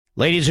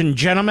Ladies and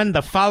gentlemen,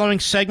 the following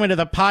segment of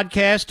the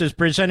podcast is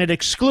presented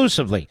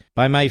exclusively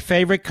by my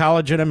favorite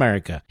college in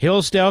America,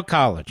 Hillsdale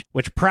College,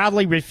 which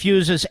proudly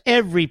refuses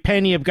every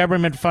penny of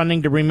government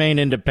funding to remain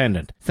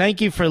independent. Thank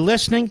you for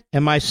listening,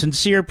 and my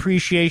sincere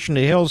appreciation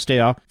to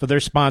Hillsdale for their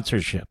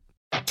sponsorship.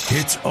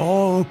 It's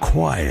all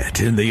quiet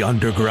in the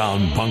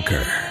underground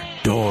bunker.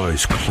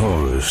 Doors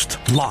closed,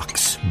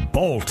 locks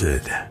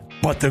bolted.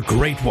 But the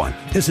Great One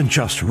isn't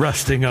just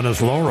resting on his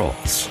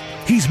laurels.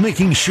 He's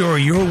making sure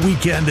your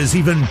weekend is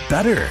even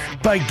better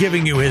by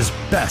giving you his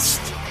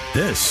best.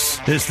 This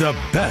is the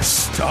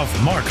best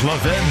of Mark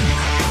Levin.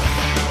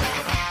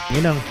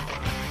 You know,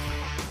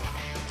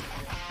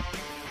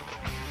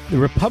 the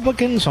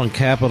Republicans on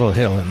Capitol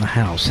Hill in the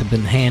House have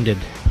been handed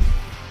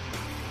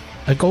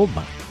a gold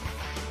mine.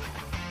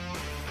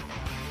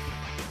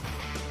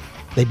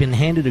 They've been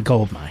handed a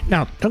gold mine.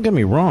 Now, don't get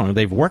me wrong,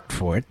 they've worked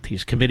for it.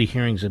 These committee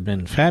hearings have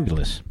been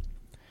fabulous.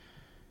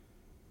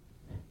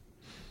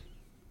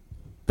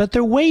 But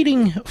they're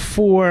waiting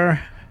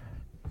for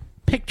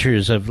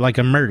pictures of like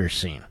a murder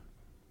scene.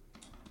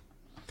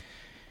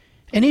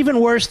 And even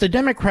worse, the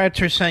Democrats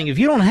are saying, if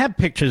you don't have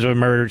pictures of a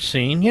murder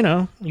scene, you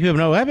know, you have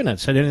no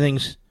evidence that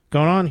anything's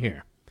going on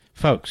here.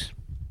 Folks,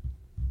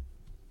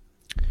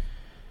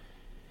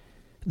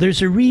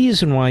 there's a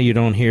reason why you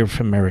don't hear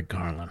from Merrick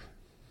Garland.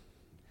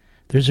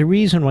 There's a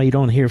reason why you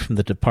don't hear from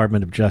the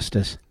Department of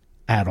Justice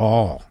at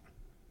all.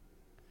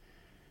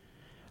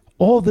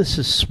 All this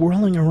is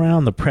swirling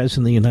around the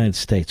President of the United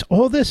States.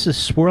 All this is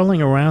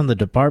swirling around the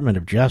Department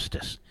of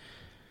Justice.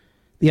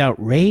 The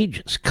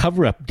outrageous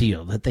cover-up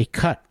deal that they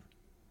cut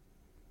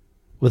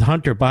with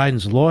Hunter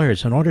Biden's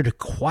lawyers in order to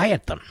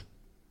quiet them,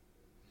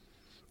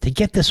 to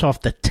get this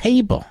off the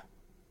table.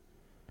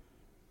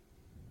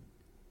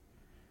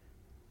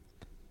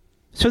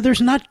 So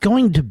there's not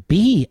going to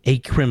be a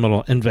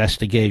criminal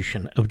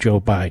investigation of Joe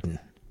Biden.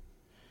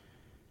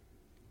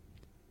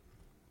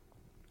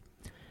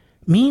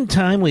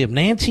 Meantime, we have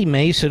Nancy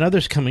Mace and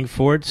others coming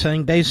forward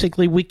saying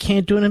basically we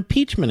can't do an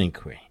impeachment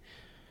inquiry.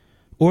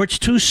 Or it's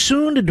too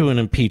soon to do an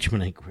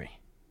impeachment inquiry.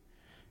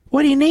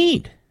 What do you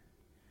need?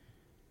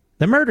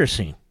 The murder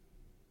scene.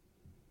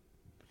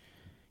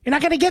 You're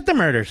not going to get the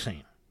murder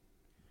scene.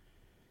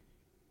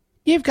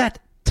 You've got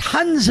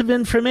tons of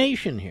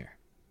information here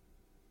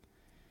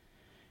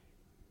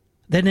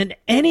that in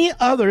any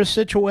other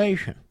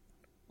situation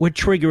would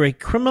trigger a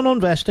criminal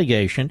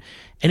investigation,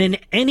 and in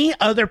any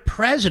other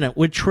president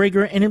would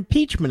trigger an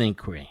impeachment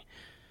inquiry.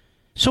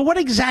 So what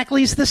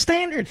exactly is the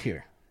standard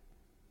here?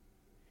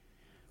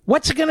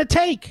 What's it going to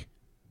take?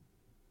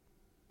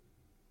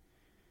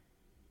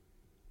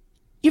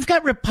 You've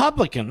got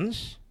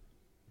Republicans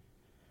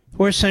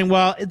who are saying,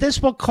 well,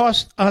 this will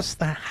cost us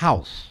the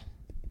House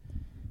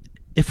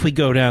if we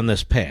go down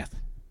this path.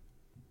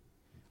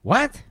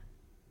 What?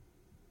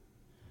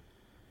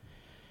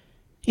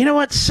 You know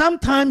what?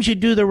 Sometimes you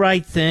do the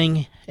right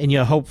thing and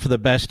you hope for the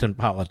best in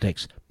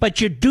politics.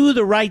 But you do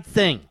the right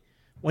thing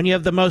when you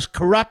have the most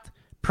corrupt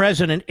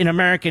president in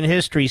American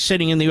history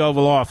sitting in the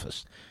Oval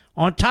Office,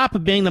 on top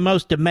of being the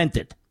most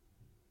demented.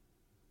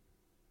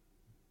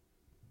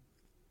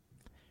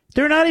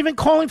 They're not even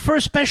calling for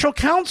a special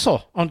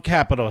counsel on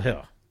Capitol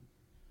Hill.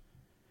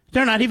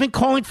 They're not even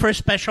calling for a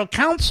special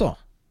counsel.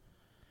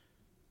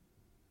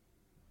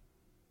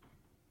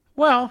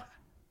 Well,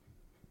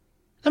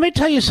 let me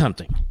tell you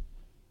something.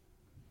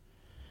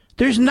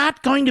 There's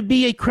not going to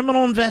be a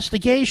criminal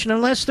investigation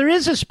unless there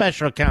is a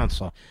special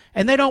counsel.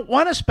 And they don't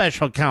want a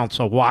special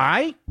counsel.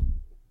 Why?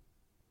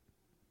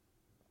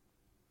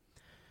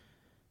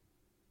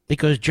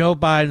 Because Joe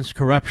Biden's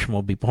corruption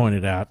will be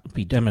pointed out,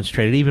 be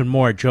demonstrated. Even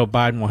more, Joe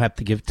Biden will have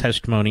to give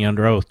testimony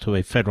under oath to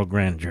a federal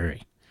grand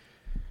jury.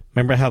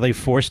 Remember how they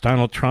forced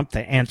Donald Trump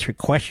to answer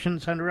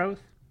questions under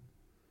oath?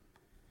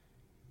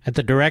 At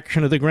the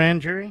direction of the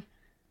grand jury?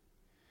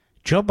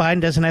 Joe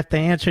Biden doesn't have to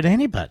answer to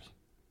anybody.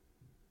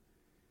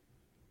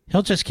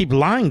 He'll just keep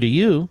lying to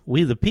you,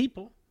 we the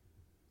people.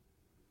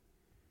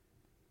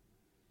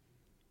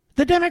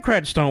 The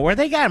Democrats don't worry.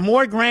 They got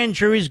more grand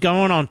juries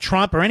going on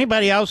Trump or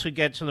anybody else who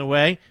gets in the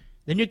way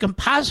than you can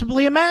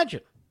possibly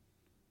imagine.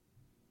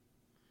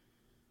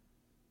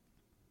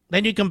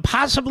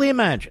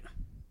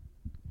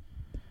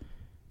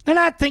 They're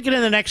not thinking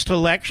of the next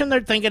election.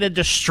 They're thinking of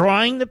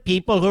destroying the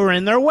people who are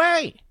in their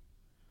way.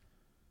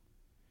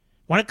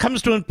 When it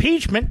comes to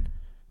impeachment,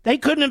 they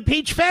couldn't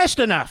impeach fast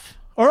enough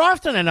or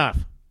often enough.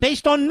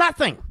 Based on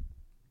nothing.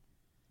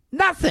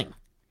 Nothing.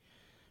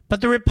 But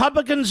the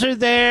Republicans are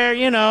there,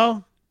 you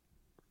know,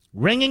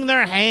 wringing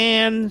their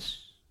hands.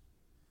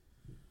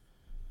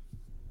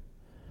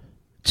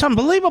 It's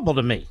unbelievable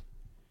to me.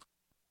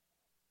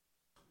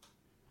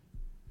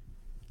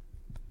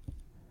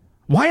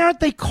 Why aren't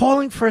they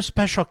calling for a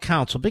special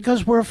counsel?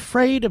 Because we're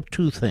afraid of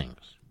two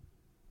things.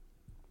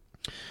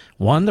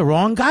 One, the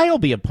wrong guy will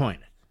be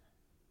appointed.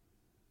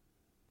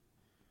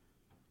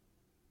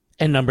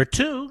 And number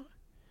two,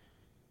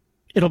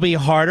 it'll be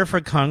harder for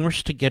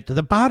Congress to get to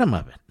the bottom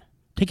of it.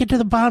 To get to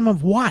the bottom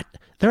of what?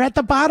 They're at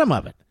the bottom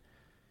of it.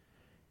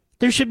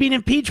 There should be an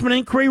impeachment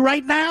inquiry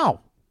right now.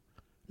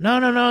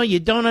 No,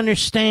 you don't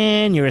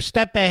understand. You're a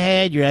step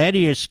ahead. You're ahead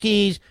of your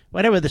skis.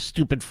 Whatever the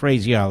stupid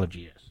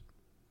phraseology is.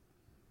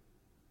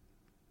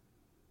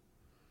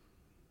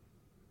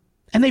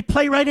 And they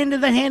play right into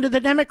the hand of the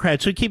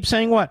Democrats who keep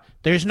saying what?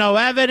 There's no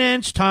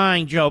evidence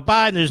tying Joe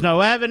Biden. There's no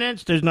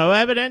evidence. There's no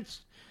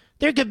evidence.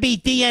 There could be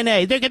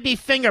DNA. There could be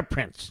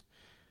fingerprints.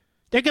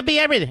 There could be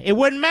everything. It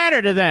wouldn't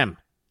matter to them.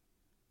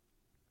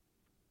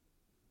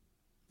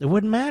 It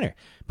wouldn't matter.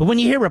 But when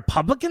you hear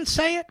Republicans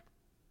say it,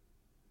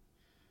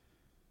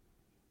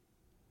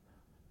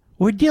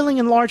 we're dealing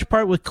in large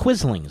part with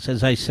quislings,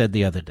 as I said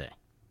the other day.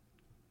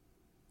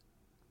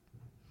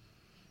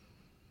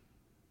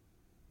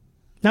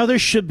 Now, there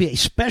should be a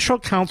special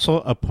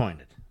counsel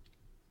appointed.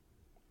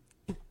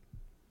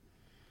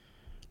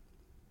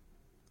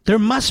 There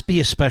must be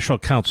a special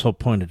counsel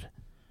appointed,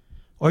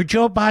 or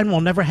Joe Biden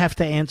will never have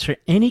to answer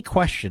any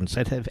questions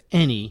that have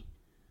any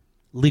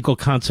legal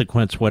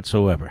consequence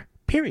whatsoever.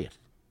 Period.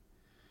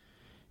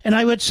 And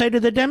I would say to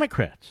the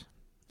Democrats,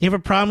 you have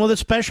a problem with a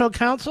special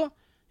counsel?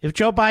 If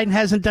Joe Biden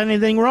hasn't done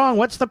anything wrong,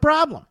 what's the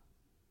problem?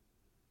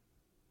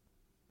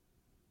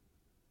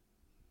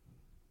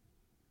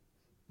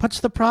 What's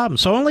the problem?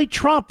 So only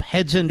Trump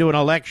heads into an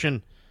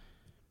election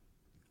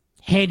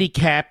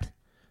handicapped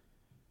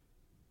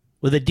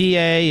with a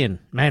DA in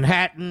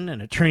Manhattan,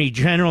 an attorney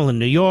general in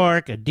New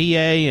York, a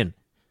DA in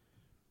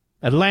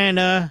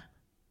Atlanta,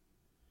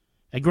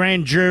 a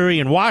grand jury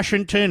in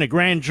Washington, a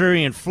grand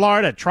jury in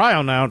Florida, a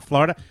trial now in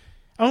Florida.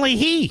 Only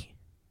he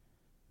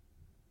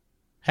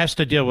has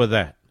to deal with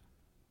that.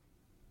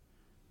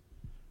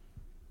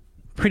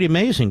 Pretty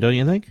amazing, don't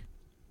you think?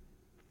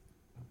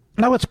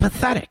 No, it's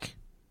pathetic.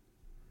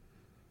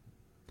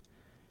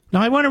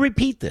 Now, I want to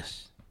repeat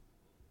this.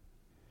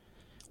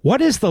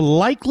 What is the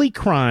likely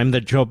crime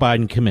that Joe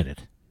Biden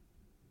committed?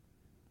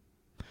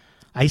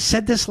 I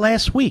said this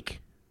last week.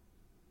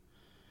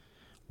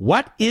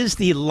 What is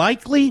the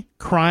likely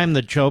crime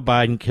that Joe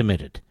Biden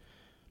committed?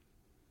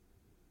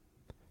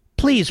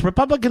 Please,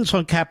 Republicans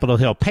on Capitol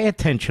Hill, pay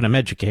attention. I'm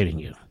educating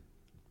you.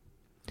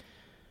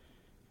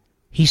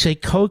 He's a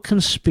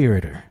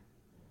co-conspirator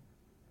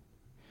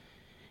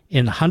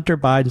in Hunter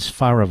Biden's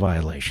FARA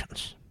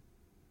violations.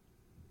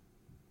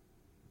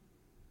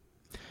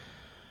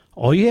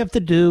 All you have to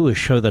do is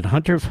show that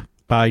Hunter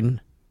Biden,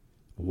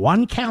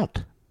 one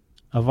count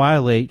of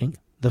violating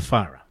the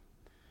FARA.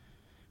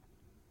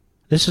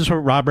 This is what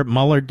Robert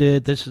Mueller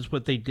did. This is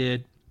what they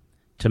did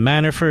to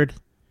Manafort.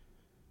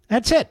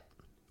 That's it.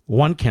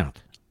 One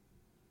count.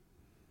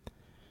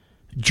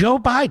 Joe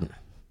Biden,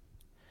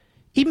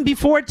 even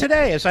before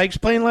today, as I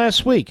explained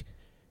last week,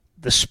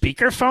 the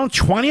speakerphone,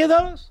 20 of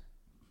those?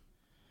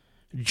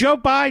 Joe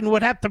Biden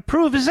would have to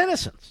prove his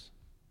innocence.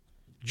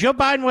 Joe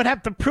Biden would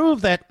have to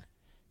prove that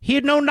he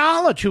had no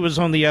knowledge who was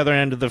on the other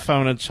end of the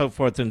phone and so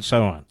forth and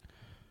so on.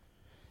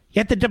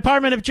 Yet the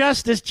Department of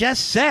Justice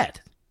just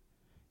said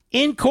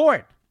in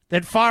court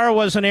that FARA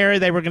was an area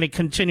they were going to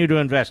continue to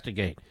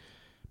investigate.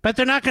 But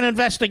they're not going to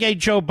investigate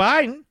Joe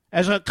Biden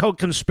as a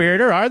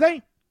co-conspirator, are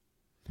they?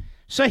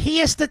 So he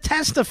has to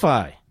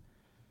testify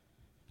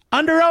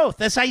under oath,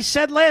 as I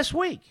said last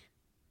week,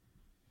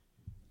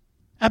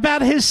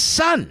 about his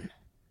son.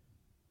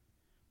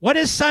 What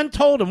his son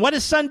told him, what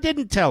his son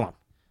didn't tell him.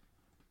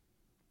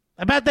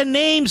 About the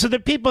names of the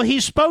people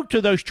he spoke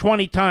to those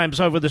 20 times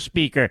over the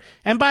speaker.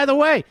 And by the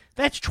way,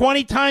 that's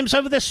 20 times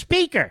over the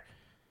speaker.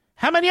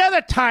 How many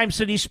other times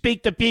did he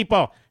speak to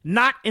people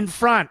not in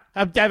front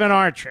of Devin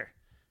Archer?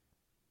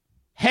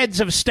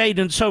 Heads of state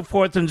and so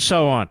forth and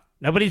so on.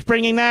 Nobody's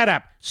bringing that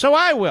up. So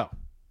I will.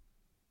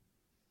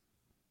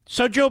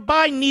 So Joe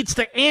Biden needs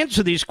to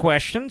answer these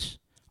questions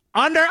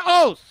under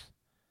oath,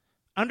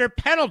 under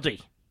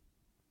penalty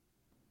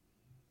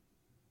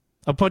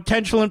of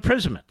potential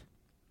imprisonment.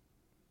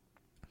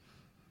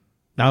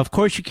 Now, of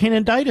course, you can't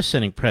indict a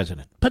sitting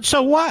president. But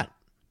so what?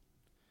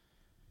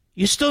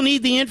 You still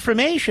need the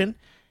information.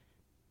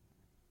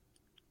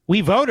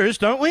 We voters,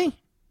 don't we?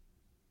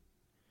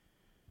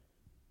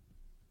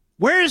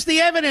 Where's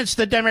the evidence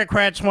the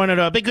Democrats want to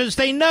know? Because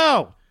they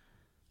know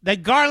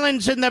that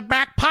Garland's in the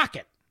back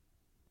pocket.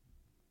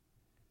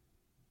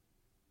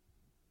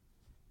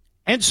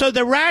 And so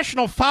the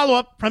rational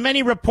follow-up from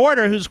any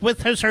reporter who's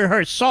with his or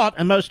her salt,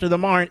 and most of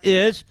them aren't,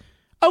 is,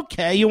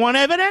 okay, you want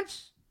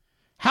evidence?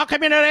 How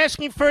come you're not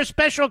asking for a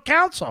special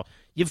counsel?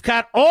 You've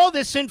got all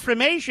this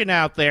information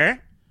out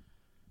there.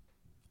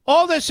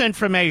 All this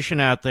information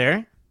out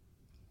there.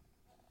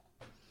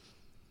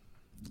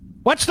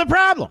 What's the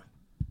problem?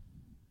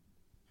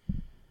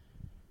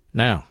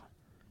 Now,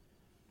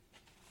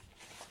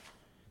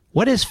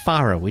 what is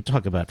FARA? We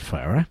talk about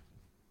FARA.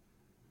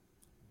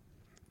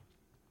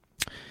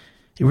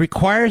 It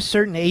requires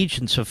certain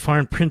agents of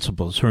foreign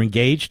principals who are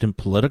engaged in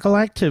political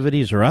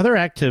activities or other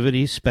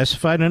activities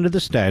specified under the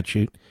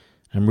statute,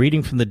 I'm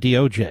reading from the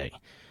DOJ,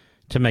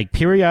 to make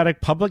periodic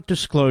public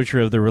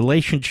disclosure of the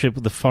relationship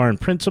with the foreign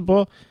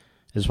principal,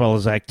 as well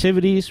as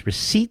activities,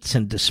 receipts,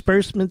 and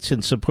disbursements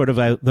in support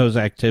of those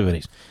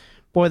activities.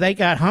 Boy, they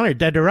got Hunter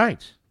dead to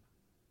rights.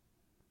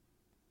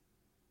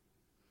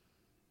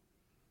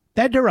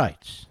 Dead to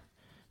rights.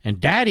 And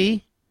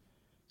Daddy,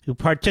 who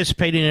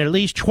participated in at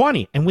least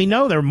 20, and we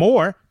know there are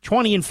more,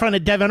 20 in front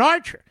of Devin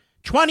Archer.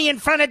 20 in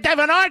front of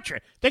Devin Archer.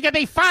 There could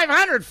be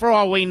 500 for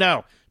all we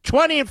know.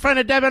 20 in front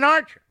of Devin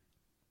Archer.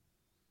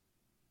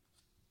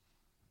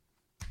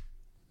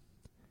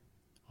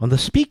 On the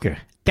speaker,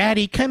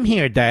 Daddy, come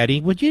here,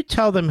 Daddy. Would you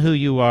tell them who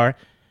you are?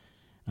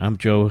 I'm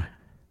Joe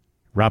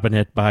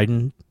Robinette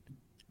Biden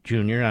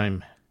Jr.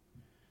 I'm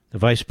the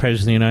Vice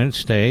President of the United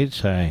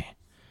States.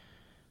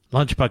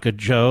 Lunch Bucket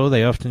Joe,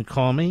 they often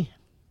call me.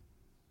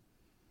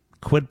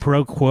 Quid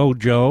pro quo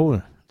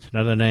Joe, it's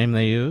another name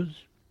they use.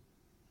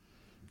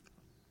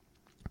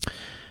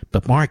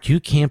 But Mark, you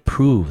can't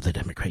prove the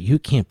Democrat. You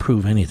can't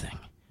prove anything.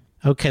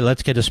 Okay,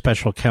 let's get a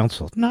special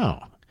counsel.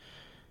 No.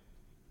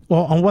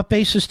 Well, on what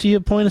basis do you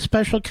appoint a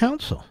special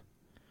counsel?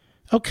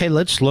 Okay,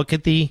 let's look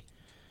at the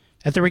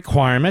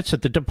requirements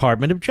at the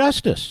Department of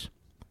Justice.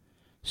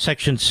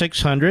 Section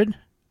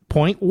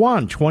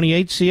 600.1,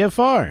 28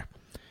 CFR.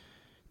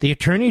 The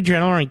Attorney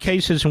General, in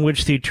cases in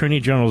which the Attorney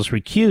General is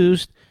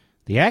recused,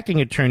 the acting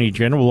Attorney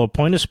General will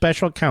appoint a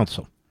special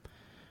counsel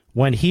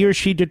when he or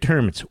she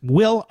determines,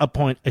 will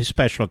appoint a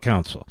special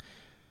counsel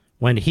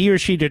when he or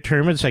she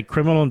determines that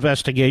criminal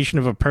investigation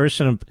of a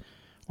person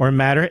or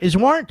matter is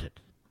warranted.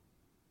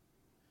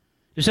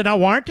 Is it not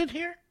warranted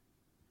here?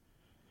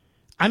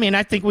 I mean,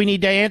 I think we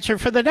need to answer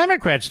for the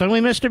Democrats, don't we,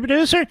 Mr.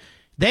 Producer?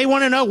 They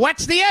want to know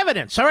what's the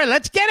evidence. All right,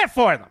 let's get it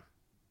for them.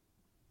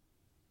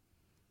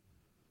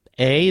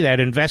 A, that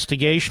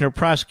investigation or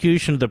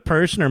prosecution of the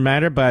person or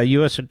matter by a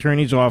U.S.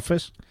 Attorney's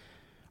Office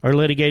or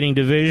litigating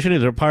division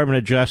of the Department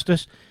of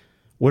Justice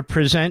would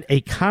present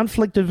a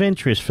conflict of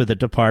interest for the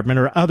department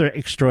or other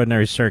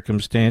extraordinary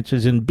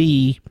circumstances, and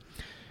B,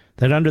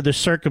 that under the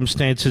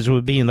circumstances it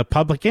would be in the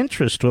public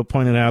interest to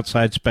appoint an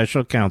outside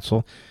special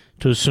counsel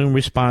to assume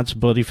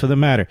responsibility for the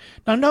matter.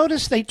 Now,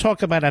 notice they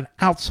talk about an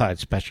outside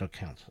special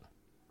counsel.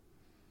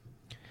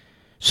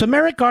 So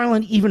Merrick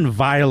Garland even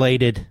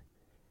violated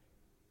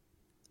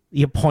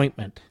the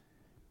appointment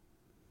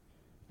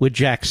with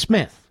Jack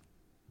Smith.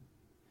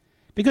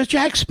 Because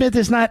Jack Smith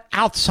is not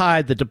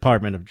outside the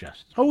Department of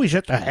Justice. Oh, he's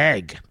at the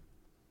Hague.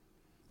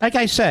 Like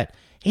I said,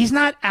 he's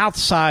not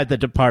outside the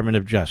Department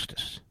of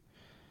Justice.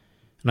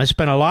 And I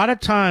spent a lot of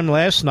time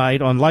last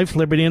night on Life,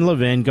 Liberty, and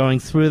Levin going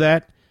through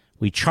that.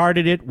 We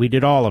charted it. We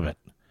did all of it.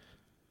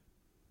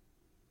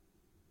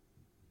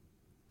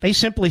 They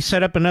simply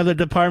set up another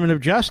Department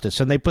of Justice,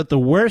 and they put the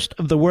worst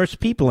of the worst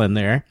people in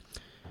there,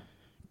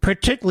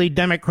 particularly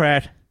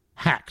Democrat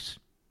hacks.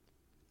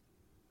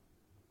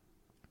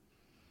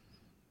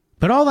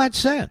 But all that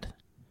said,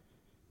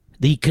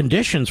 the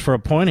conditions for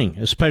appointing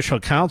a special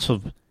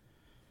counsel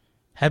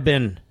have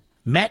been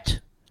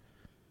met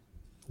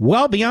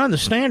well beyond the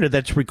standard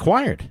that's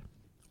required.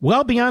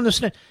 Well beyond the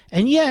standard.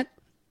 And yet,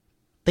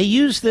 they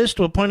use this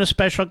to appoint a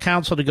special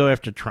counsel to go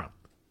after Trump.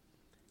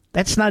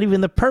 That's not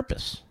even the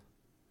purpose.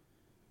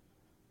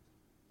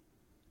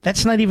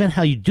 That's not even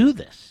how you do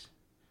this.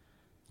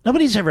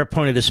 Nobody's ever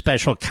appointed a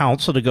special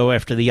counsel to go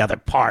after the other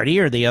party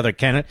or the other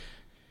candidate.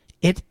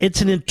 It's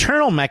an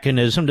internal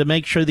mechanism to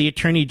make sure the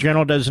Attorney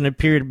General doesn't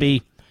appear to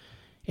be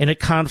in a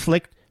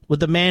conflict with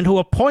the man who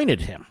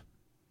appointed him.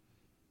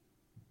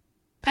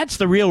 That's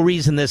the real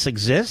reason this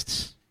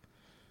exists.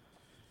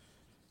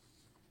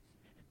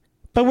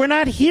 But we're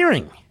not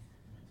hearing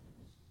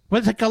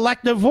with a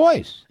collective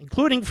voice,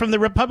 including from the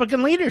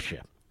Republican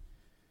leadership,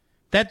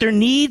 that there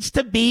needs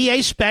to be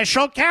a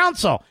special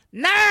counsel.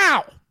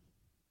 Now!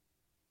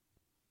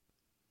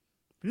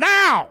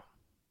 Now!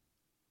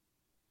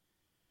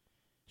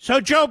 So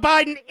Joe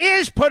Biden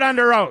is put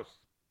under oath.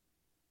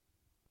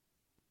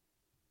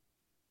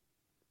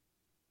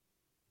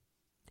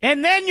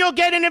 And then you'll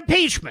get an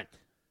impeachment.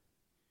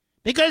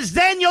 Because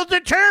then you'll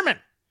determine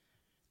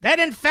that,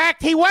 in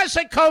fact, he was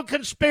a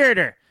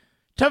co-conspirator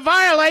to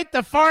violate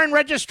the Foreign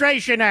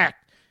Registration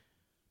Act.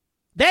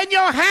 Then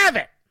you'll have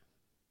it.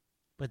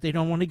 But they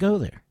don't want to go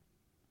there.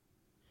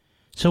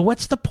 So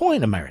what's the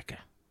point, America?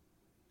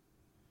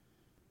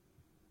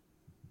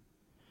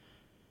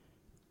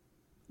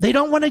 They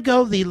don't want to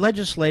go the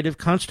legislative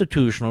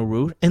constitutional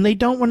route, and they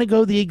don't want to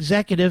go the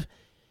executive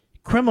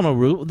criminal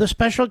route with the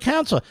special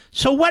counsel.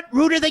 So what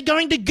route are they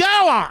going to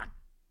go on?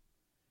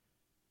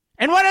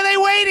 And what are they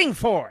waiting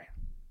for?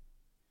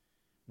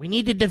 We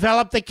need to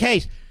develop the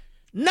case.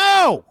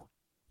 No!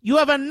 You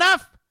have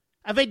enough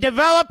of a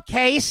developed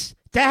case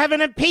to have an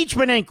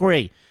impeachment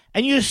inquiry.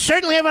 And you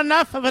certainly have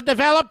enough of a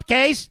developed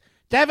case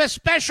to have a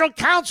special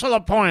counsel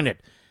appointed.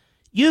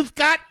 You've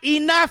got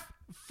enough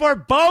for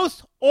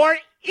both or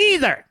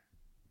either.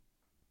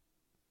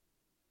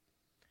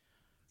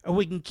 Or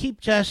we can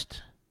keep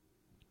just,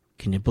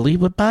 can you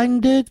believe what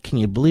Biden did? Can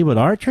you believe what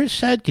Archer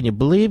said?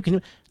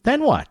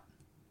 Then what?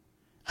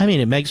 I mean,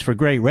 it makes for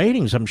great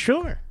ratings, I'm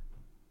sure.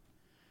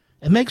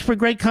 It makes for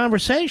great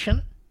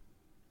conversation.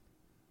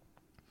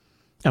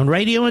 On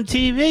radio and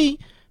TV,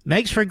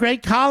 makes for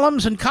great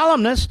columns and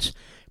columnists,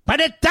 but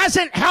it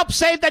doesn't help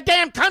save the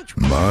damn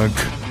country. Mark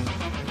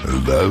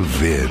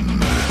Levin.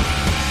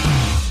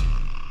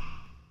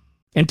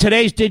 In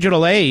today's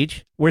digital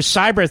age, where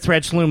cyber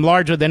threats loom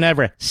larger than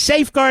ever,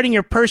 safeguarding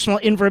your personal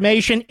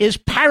information is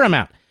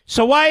paramount.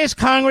 So why is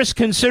Congress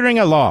considering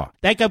a law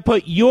that could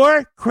put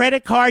your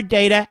credit card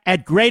data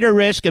at greater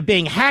risk of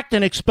being hacked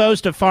and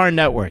exposed to foreign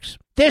networks?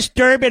 This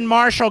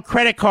Durbin-Marshall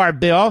credit card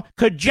bill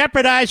could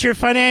jeopardize your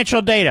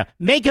financial data,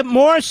 make it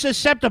more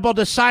susceptible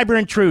to cyber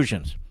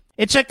intrusions.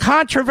 It's a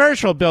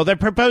controversial bill that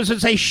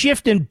proposes a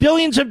shift in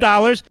billions of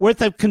dollars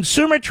worth of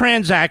consumer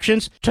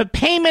transactions to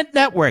payment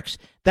networks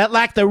that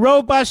lack the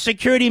robust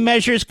security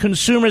measures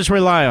consumers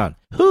rely on.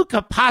 Who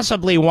could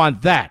possibly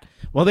want that?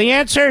 Well, the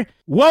answer?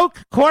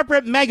 Woke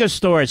corporate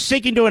megastores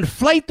seeking to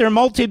inflate their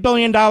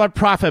multi-billion-dollar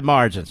profit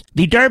margins.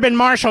 The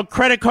Durbin-Marshall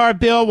credit card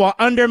bill will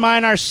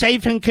undermine our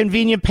safe and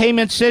convenient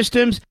payment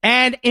systems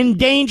and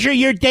endanger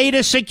your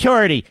data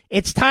security.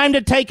 It's time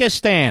to take a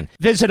stand.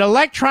 Visit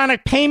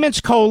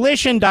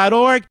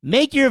electronicpaymentscoalition.org.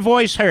 Make your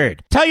voice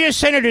heard. Tell your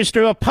senators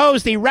to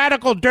oppose the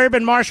radical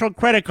Durbin-Marshall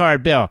credit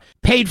card bill,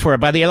 paid for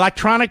by the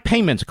Electronic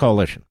Payments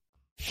Coalition.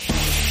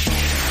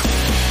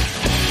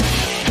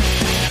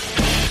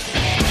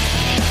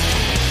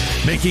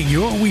 Making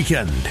your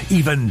weekend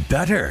even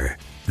better.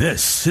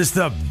 This is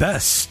the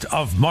best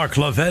of Mark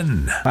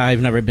Levin.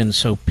 I've never been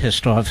so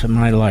pissed off in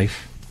my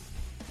life.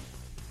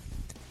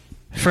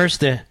 First,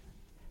 the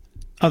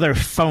other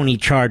phony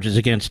charges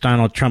against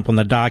Donald Trump on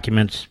the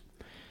documents.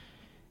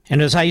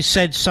 And as I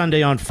said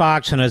Sunday on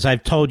Fox, and as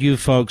I've told you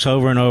folks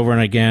over and over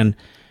and again,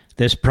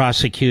 this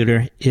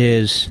prosecutor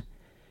is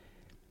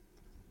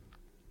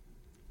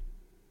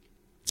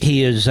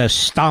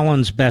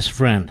Stalin's best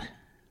friend,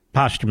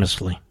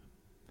 posthumously.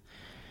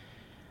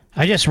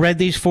 I just read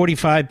these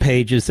 45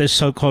 pages, this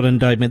so-called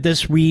indictment.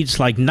 This reads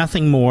like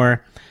nothing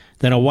more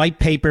than a white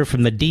paper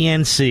from the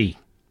DNC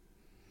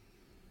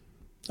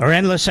or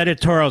endless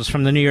editorials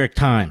from the New York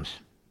Times.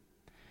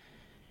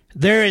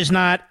 There is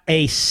not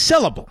a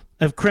syllable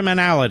of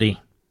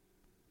criminality,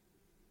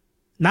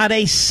 not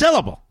a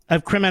syllable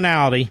of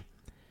criminality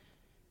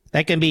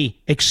that can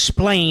be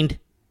explained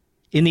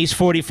in these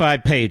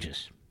 45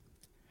 pages.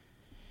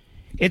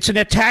 It's an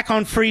attack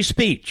on free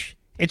speech.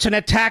 It's an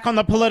attack on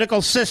the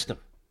political system.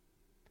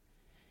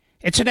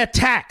 It's an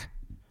attack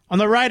on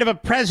the right of a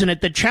president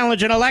to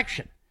challenge an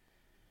election,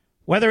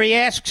 whether he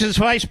asks his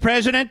vice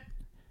president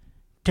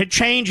to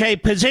change a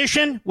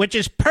position which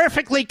is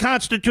perfectly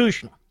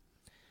constitutional,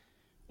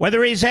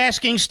 whether he's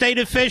asking state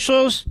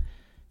officials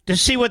to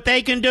see what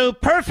they can do,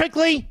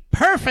 perfectly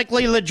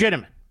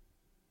legitimate.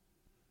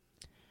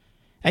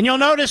 And you'll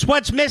notice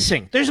what's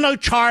missing. There's no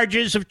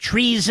charges of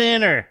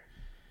treason or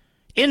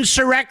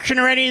insurrection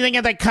or anything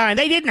of the kind.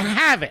 They didn't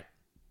have it.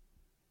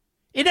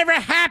 It never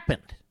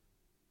happened.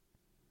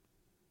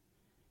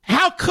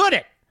 How could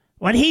it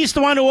when he's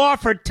the one who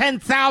offered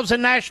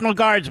 10,000 National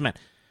Guardsmen?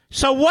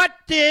 So what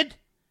did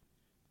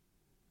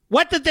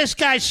this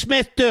guy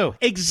Smith do?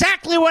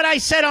 Exactly what I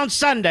said on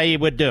Sunday he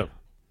would do.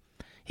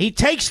 He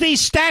takes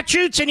these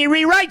statutes and he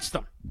rewrites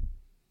them.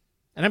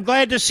 And I'm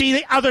glad to see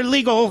the other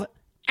legal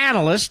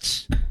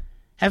analysts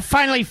have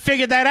finally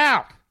figured that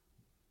out.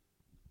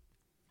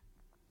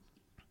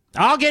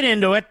 I'll get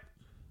into it.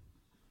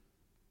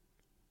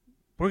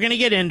 We're going to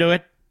get into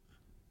it.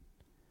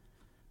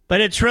 But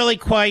it's really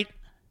quite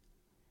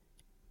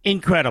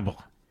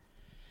incredible.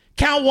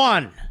 Count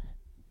 1,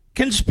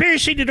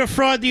 conspiracy to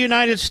defraud the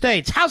United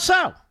States. How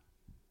so?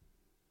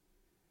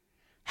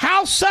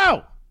 How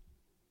so?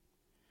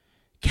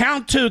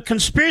 Count 2,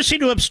 conspiracy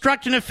to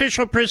obstruct an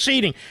official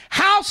proceeding.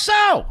 How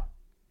so?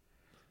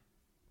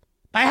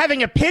 By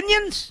having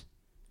opinions?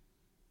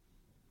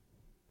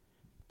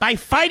 By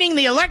fighting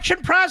the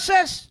election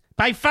process?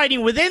 By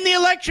fighting within the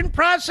election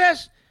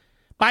process?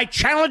 By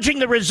challenging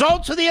the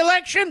results of the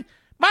election?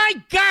 My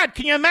God,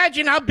 can you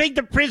imagine how big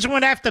the prison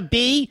would have to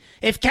be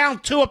if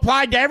count 2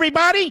 applied to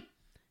everybody,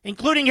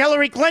 including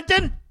Hillary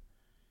Clinton?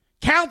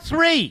 Count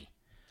 3,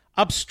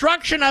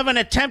 obstruction of an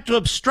attempt to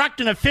obstruct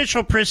an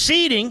official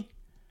proceeding.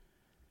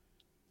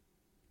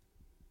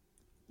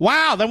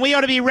 Wow, then we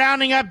ought to be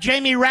rounding up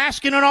Jamie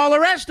Raskin and all the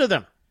rest of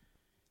them.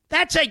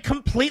 That's a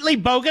completely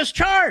bogus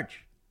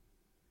charge.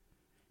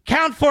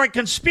 Count 4,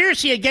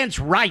 conspiracy against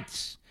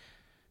rights.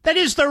 That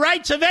is the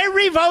rights of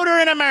every voter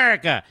in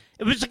America.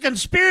 It was a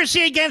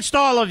conspiracy against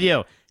all of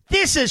you.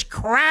 This is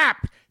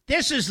crap.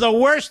 This is the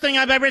worst thing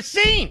I've ever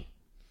seen.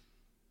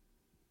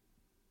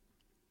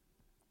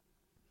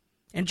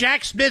 And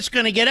Jack Smith's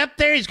going to get up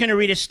there, he's going to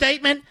read a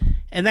statement,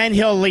 and then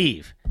he'll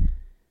leave.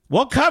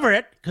 We'll cover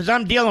it, because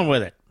I'm dealing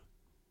with it.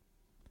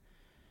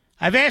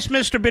 I've asked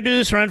Mr.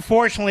 Producer,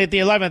 unfortunately, at the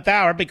 11th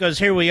hour, because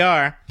here we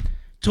are,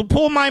 to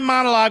pull my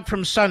monologue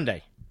from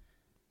Sunday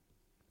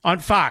on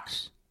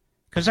Fox,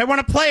 because I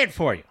want to play it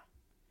for you.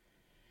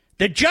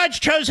 The judge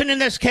chosen in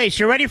this case,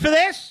 you ready for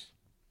this?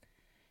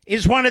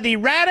 Is one of the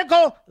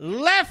radical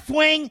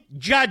left-wing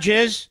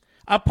judges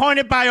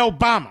appointed by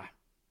Obama.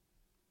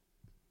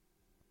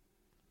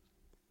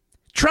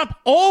 Trump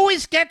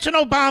always gets an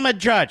Obama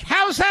judge.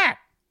 How's that?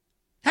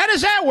 How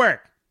does that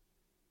work?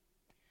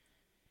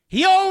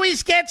 He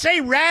always gets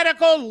a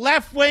radical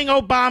left-wing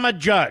Obama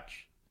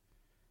judge.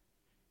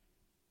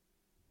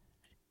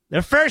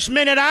 The first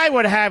minute I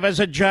would have as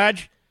a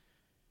judge,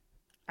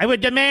 I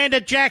would demand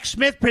that Jack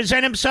Smith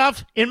present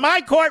himself in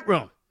my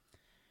courtroom.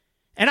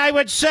 And I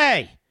would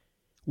say,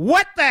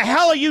 what the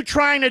hell are you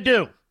trying to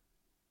do?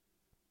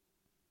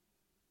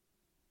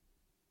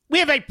 We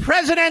have a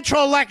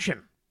presidential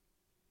election.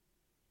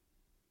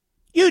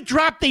 You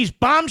drop these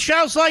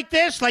bombshells like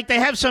this, like they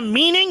have some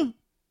meaning?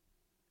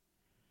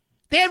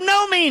 They have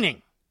no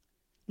meaning.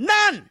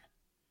 None.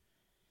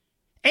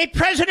 A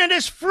president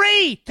is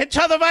free to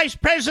tell the vice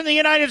president of the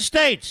United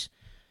States,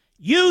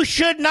 you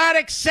should not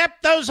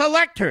accept those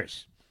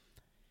electors.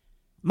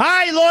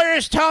 My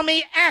lawyers tell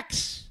me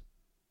X.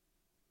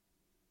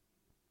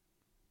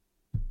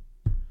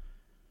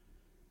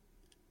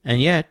 And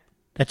yet,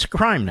 that's a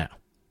crime now.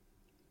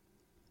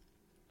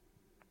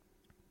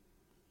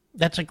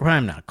 That's a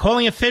crime now.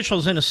 Calling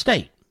officials in a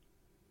state.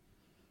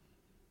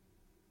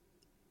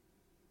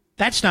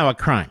 That's now a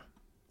crime.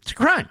 It's a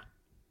crime.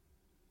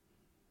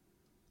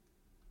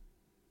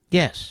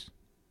 Yes.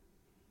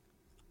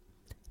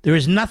 There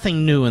is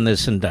nothing new in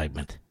this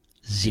indictment.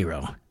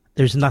 Zero.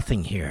 There's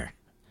nothing here.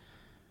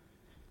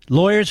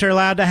 Lawyers are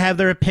allowed to have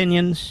their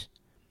opinions.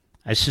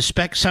 I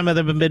suspect some of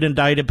them have been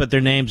indicted, but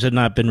their names have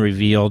not been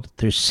revealed.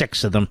 There's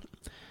 6 of them.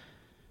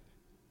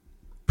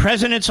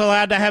 President's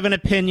allowed to have an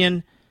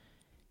opinion.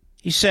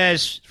 He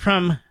says,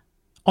 from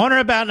on or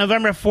about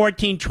November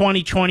 14,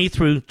 2020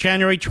 through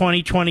January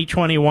 20,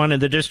 2021 in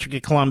the District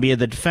of Columbia,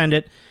 the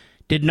defendant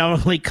did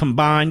knowingly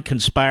combine,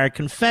 conspire,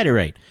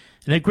 confederate,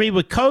 and agree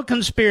with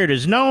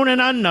co-conspirators known and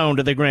unknown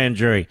to the grand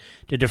jury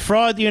to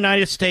defraud the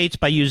United States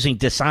by using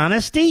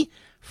dishonesty,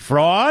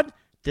 fraud,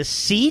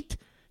 deceit,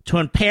 to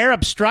impair,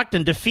 obstruct,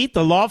 and defeat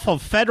the lawful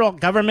federal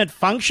government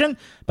function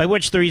by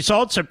which the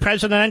results of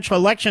presidential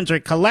elections are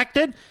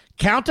collected,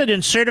 counted,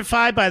 and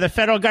certified by the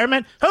federal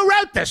government. Who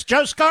wrote this?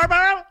 Joe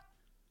Scarborough?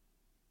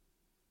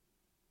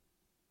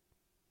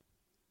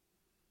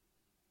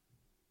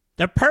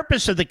 The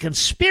purpose of the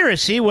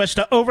conspiracy was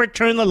to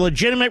overturn the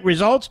legitimate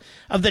results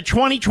of the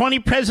 2020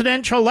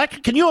 presidential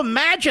election. Can you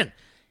imagine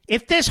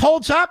if this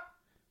holds up?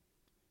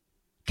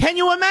 Can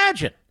you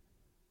imagine?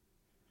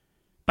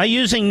 By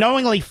using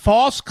knowingly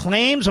false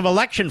claims of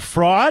election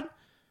fraud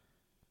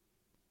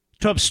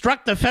to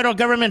obstruct the federal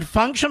government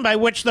function by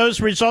which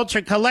those results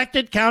are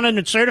collected, counted,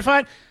 and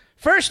certified?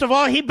 First of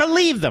all, he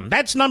believed them.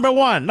 That's number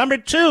one. Number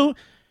two,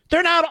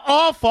 they're not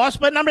all false,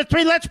 but number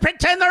three, let's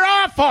pretend they're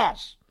all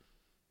false.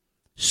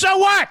 So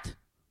what?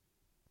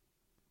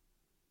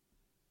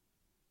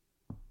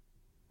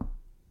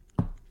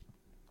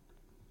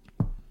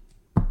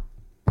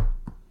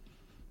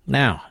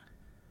 Now,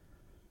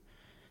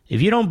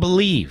 if you don't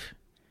believe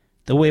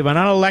that we have an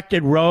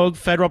unelected rogue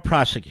federal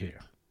prosecutor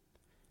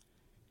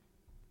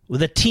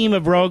with a team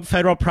of rogue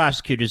federal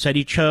prosecutors that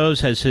he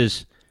chose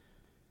as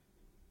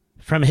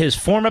from his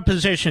former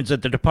positions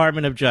at the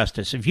Department of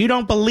Justice, if you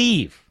don't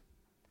believe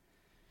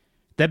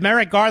that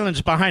Merrick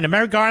Garland's behind him,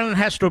 Merrick Garland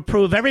has to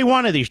approve every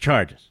one of these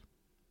charges.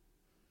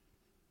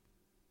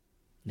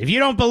 If you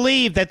don't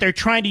believe that they're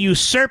trying to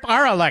usurp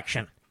our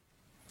election,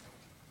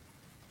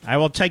 I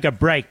will take a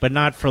break, but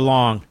not for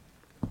long.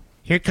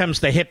 Here comes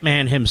the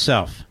hitman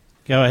himself.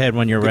 Go ahead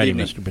when you're ready,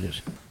 Mr.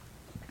 Producer.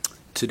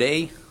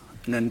 Today,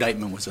 an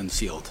indictment was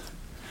unsealed,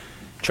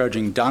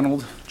 charging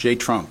Donald J.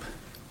 Trump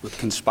with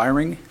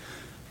conspiring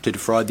to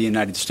defraud the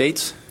United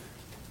States,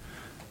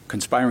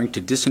 conspiring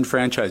to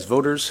disenfranchise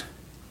voters,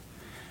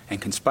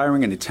 and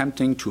conspiring and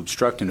attempting to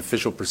obstruct an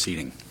official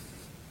proceeding.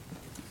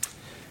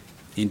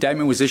 The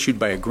indictment was issued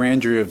by a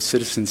grand jury of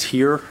citizens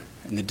here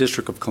in the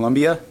District of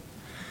Columbia,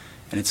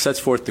 and it sets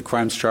forth the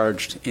crimes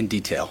charged in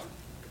detail.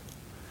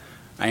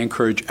 I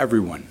encourage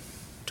everyone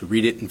to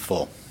read it in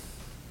full.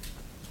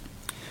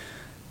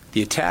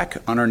 The attack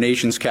on our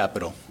nation's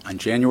capital on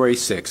January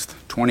 6th,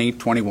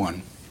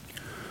 2021,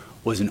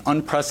 was an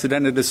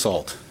unprecedented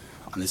assault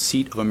on the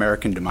seat of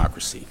American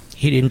democracy.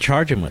 He didn't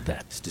charge him with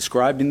that. As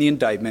described in the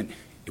indictment,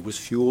 it was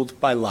fueled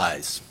by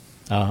lies.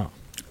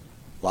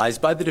 Lies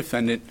by the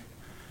defendant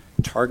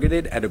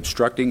targeted at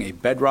obstructing a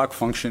bedrock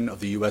function of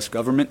the U.S.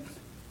 government,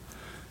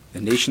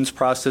 the nation's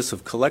process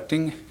of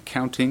collecting,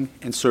 counting,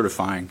 and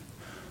certifying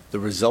the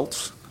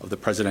results of the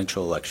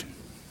presidential election.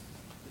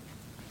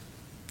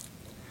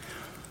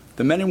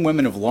 The men and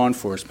women of law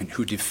enforcement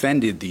who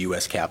defended the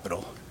U.S.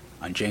 Capitol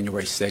on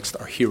January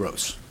 6th are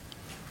heroes.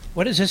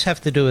 What does this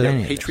have to do with They're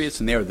any patriots,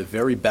 and they are the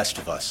very best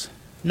of us.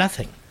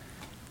 Nothing.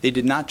 They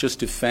did not just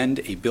defend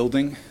a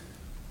building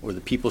or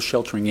the people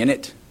sheltering in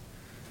it.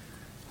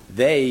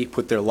 They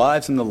put their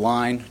lives on the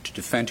line to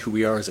defend who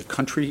we are as a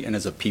country and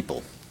as a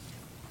people.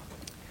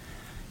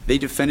 They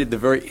defended the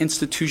very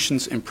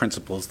institutions and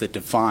principles that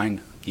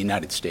define the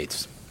United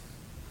States.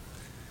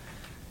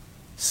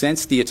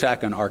 Since the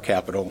attack on our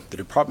Capitol, the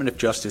Department of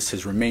Justice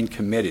has remained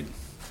committed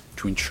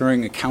to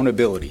ensuring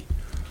accountability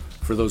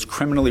for those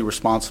criminally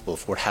responsible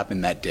for what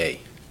happened that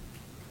day.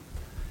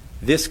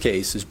 This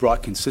case is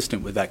brought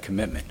consistent with that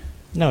commitment.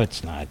 No,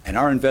 it's not. And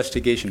our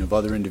investigation of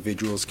other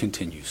individuals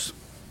continues.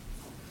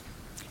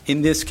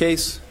 In this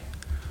case,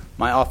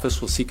 my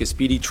office will seek a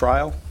speedy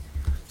trial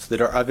so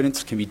that our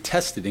evidence can be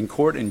tested in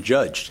court and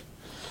judged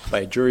by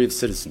a jury of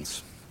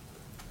citizens.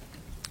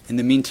 In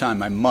the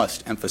meantime, I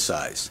must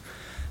emphasize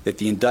that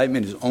the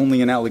indictment is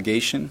only an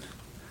allegation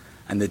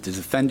and that the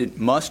defendant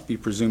must be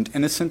presumed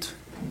innocent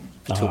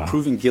until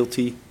proven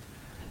guilty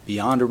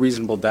beyond a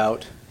reasonable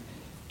doubt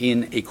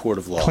in a court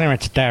of law.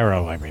 Clarence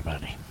Darrow,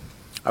 everybody.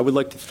 I would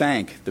like to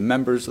thank the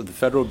members of the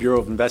Federal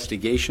Bureau of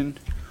Investigation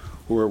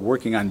who are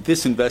working on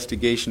this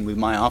investigation with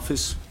my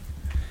office,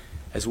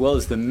 as well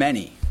as the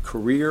many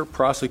career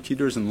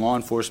prosecutors and law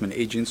enforcement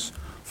agents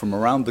from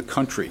around the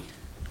country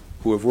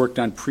who have worked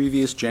on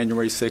previous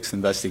January 6th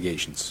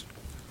investigations.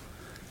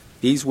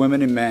 These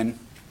women and men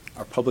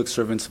are public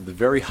servants of the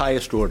very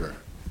highest order,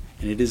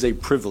 and it is a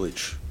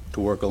privilege to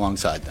work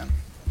alongside them.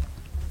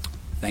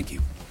 Thank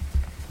you.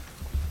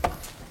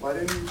 Why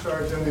didn't you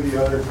charge any of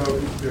the other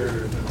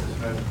co-conspirators, Mr.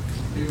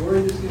 Smith? Are you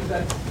worried this gets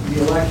back to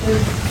the election?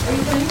 Are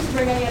you planning to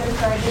bring any other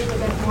charges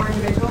against more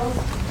individuals?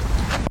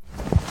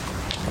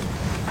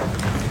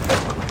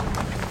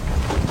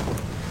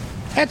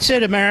 That's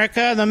it,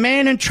 America. The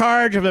man in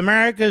charge of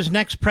America's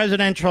next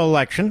presidential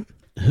election,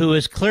 who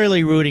is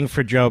clearly rooting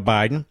for Joe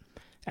Biden,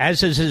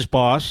 as is his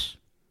boss,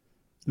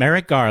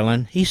 Merrick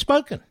Garland, he's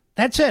spoken.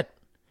 That's it.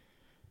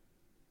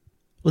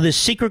 With his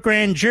secret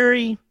grand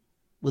jury,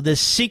 with his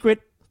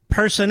secret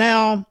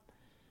personnel,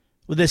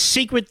 with his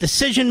secret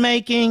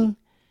decision-making,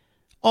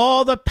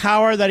 all the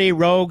power that a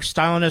rogue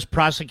Stalinist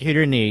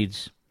prosecutor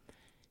needs,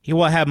 he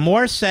will have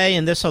more say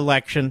in this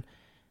election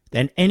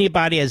than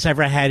anybody has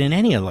ever had in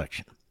any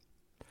election.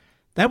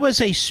 That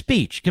was a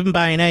speech given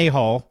by an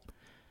a-hole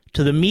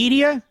to the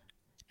media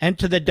and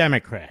to the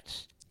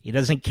Democrats. He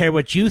doesn't care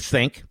what you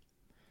think.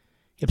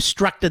 He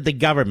obstructed the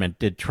government,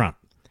 did Trump.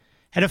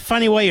 Had a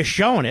funny way of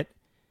showing it.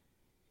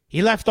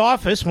 He left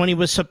office when he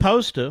was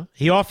supposed to.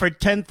 He offered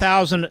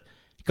 10,000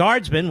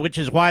 guardsmen, which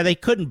is why they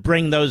couldn't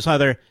bring those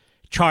other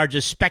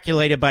charges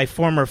speculated by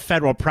former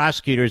federal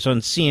prosecutors on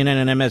CNN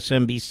and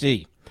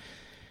MSNBC.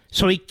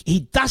 So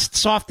he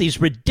dusts off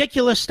these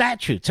ridiculous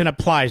statutes and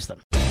applies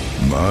them.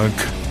 Mark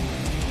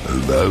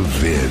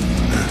Levin.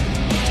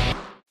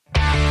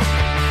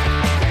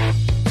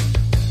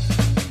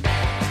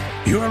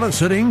 You're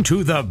listening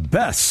to the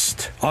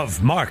best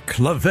of Mark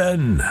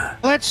Levin.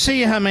 Let's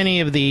see how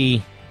many of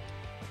the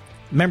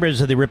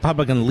members of the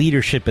Republican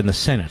leadership in the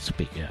Senate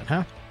speak yet,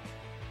 huh?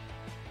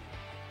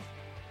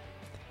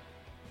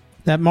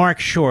 That Mark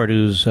Short,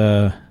 who's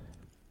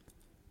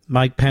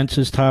Mike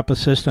Pence's top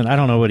assistant, I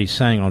don't know what he's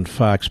saying on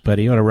Fox, but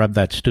he ought to rub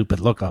that stupid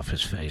look off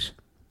his face.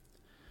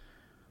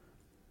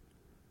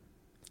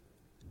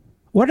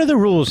 What are the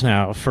rules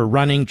now for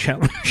running,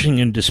 challenging,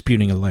 and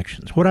disputing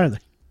elections? What are they?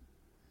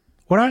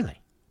 What are they?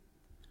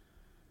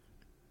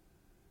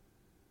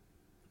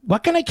 When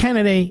can a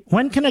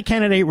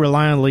candidate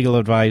rely on legal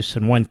advice,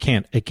 and when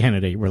can't a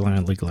candidate rely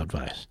on legal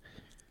advice?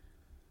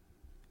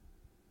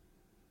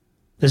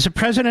 Is the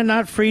president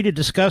not free to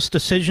discuss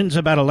decisions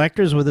about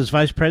electors with his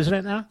vice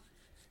president now?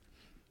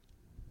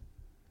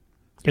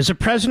 Is the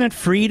president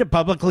free to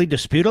publicly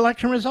dispute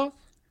election results?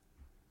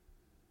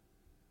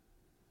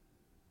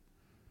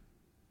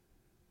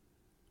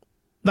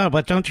 No,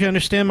 but don't you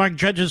understand? Mark,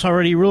 judges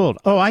already ruled.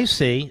 Oh, I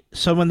see.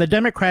 So when the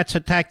Democrats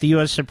attack the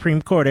U.S.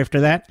 Supreme Court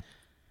after that,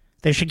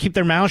 they should keep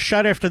their mouths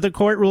shut after the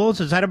court rules?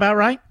 Is that about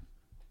right?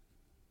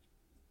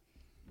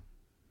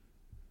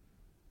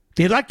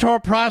 The electoral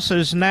process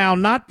is now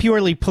not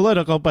purely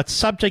political, but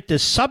subject to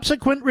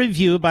subsequent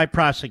review by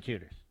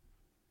prosecutors.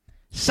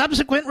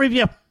 Subsequent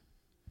review.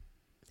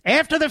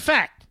 After the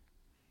fact.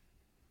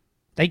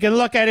 They can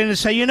look at it and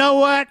say, you know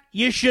what?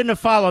 You shouldn't have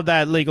followed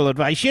that legal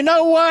advice. You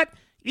know what?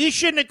 You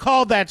shouldn't have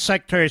called that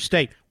Secretary of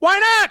State. Why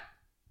not?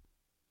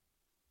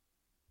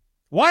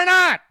 Why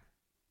not?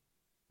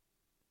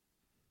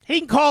 He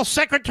can call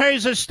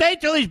Secretaries of State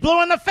till he's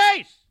blue in the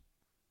face.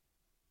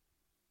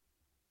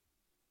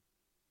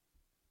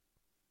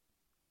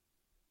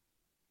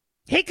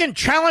 He can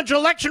challenge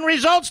election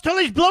results till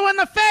he's blue in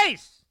the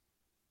face.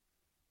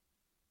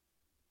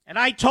 And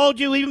I told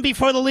you even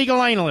before the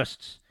legal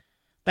analysts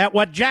that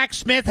what Jack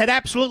Smith had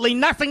absolutely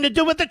nothing to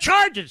do with the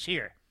charges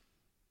here.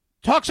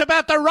 Talks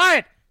about the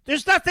riot.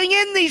 There's nothing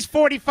in these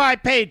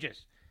 45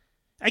 pages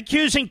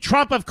accusing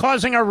Trump of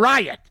causing a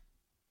riot.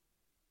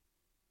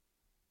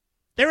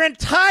 Their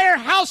entire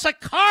house of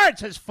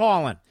cards has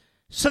fallen.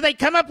 So they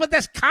come up with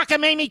this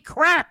cockamamie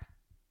crap.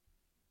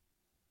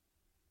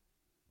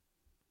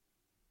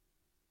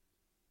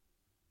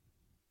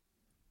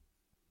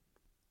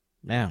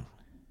 Now,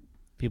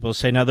 people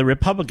say now the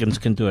Republicans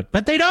can do it,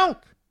 but they don't.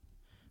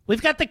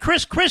 We've got the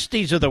Chris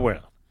Christies of the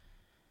world.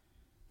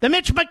 The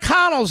Mitch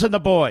McConnells and the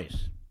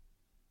boys.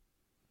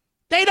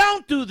 They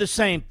don't do the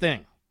same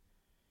thing.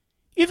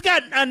 You've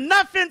got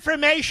enough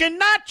information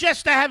not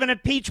just to have an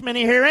impeachment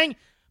hearing,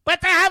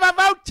 but to have a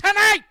vote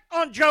tonight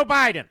on Joe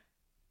Biden.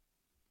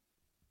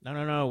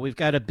 No. We've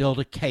got to build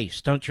a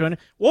case, don't you?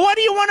 Well, what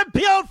do you want to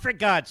build, for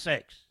God's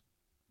sakes?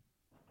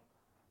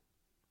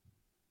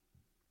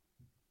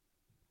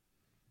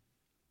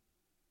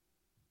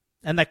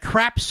 And the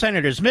crap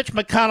senators. Mitch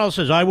McConnell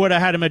says, I would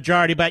have had a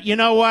majority, but you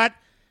know what?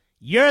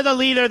 You're the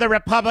leader of the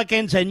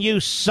Republicans, and you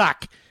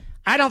suck.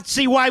 I don't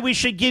see why we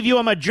should give you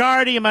a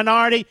majority, a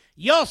minority.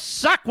 You'll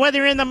suck whether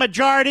you're in the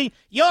majority.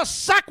 You'll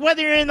suck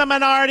whether you're in the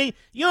minority.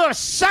 You have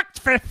sucked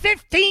for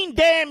 15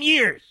 damn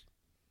years.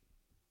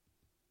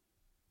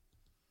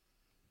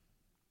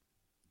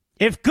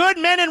 If good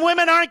men and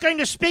women aren't going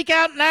to speak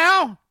out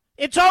now,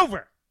 it's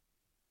over.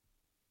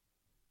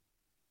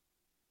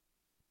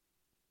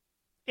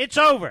 It's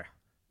over.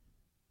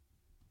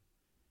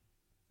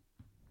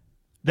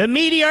 The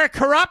media are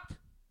corrupt.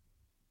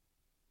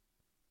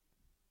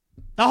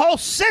 The whole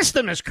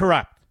system is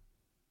corrupt.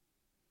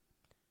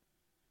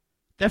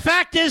 The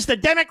fact is, the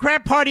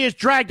Democrat Party has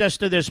dragged us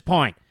to this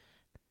point.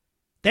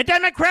 The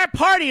Democrat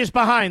Party is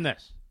behind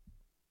this.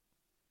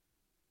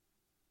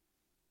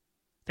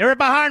 They were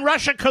behind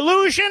Russia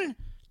collusion,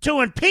 2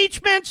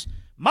 impeachments,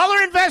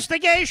 Mueller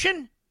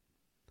investigation.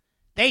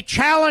 They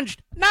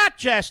challenged not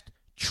just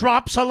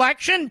Trump's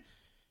election.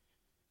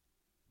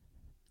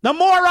 The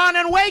moron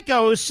in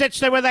Waco who sits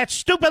there with that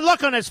stupid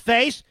look on his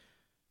face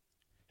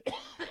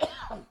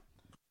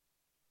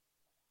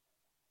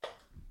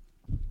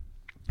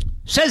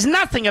says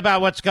nothing about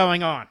what's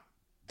going on.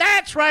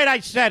 That's right, I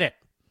said it.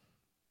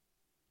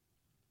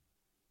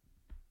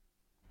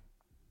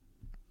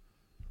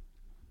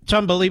 It's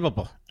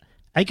unbelievable.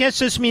 I guess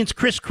this means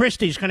Chris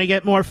Christie's going to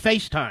get more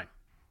FaceTime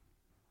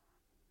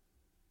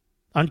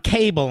on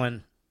cable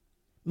and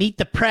Meet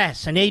the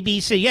Press and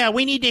ABC. Yeah,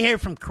 we need to hear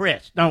from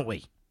Chris, don't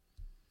we?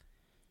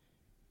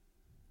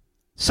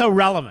 So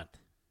relevant.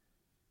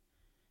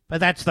 But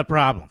that's the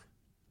problem.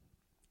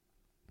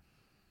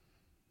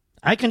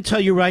 I can tell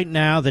you right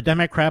now, the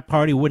Democrat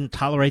Party wouldn't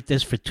tolerate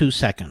this for 2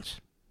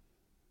 seconds.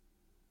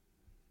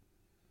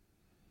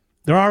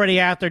 They're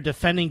already out there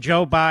defending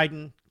Joe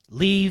Biden.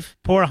 Leave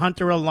poor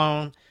Hunter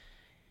alone.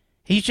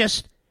 He's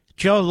just,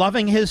 Joe,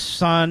 loving his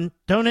son.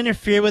 Don't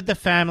interfere with the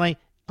family.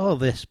 Oh,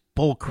 this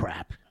bull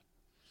crap.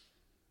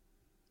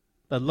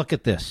 But look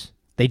at this.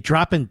 They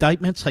drop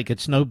indictments like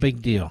it's no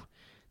big deal.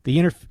 They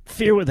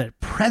interfere with a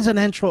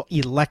presidential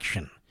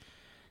election.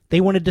 They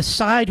want to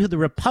decide who the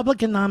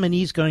Republican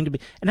nominee is going to be.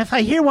 And if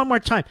I hear one more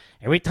time,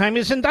 every time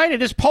he's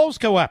indicted, his polls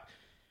go up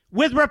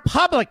with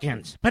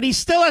Republicans. But he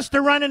still has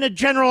to run in a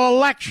general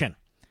election.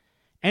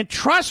 And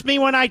trust me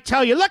when I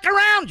tell you, look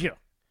around you.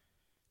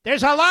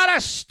 There's a lot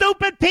of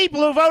stupid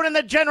people who vote in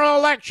the general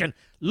election.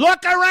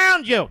 Look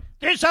around you.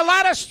 There's a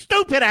lot of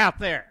stupid out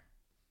there.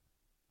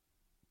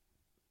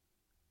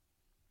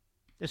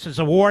 This is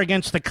a war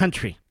against the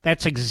country.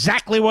 That's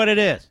exactly what it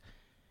is.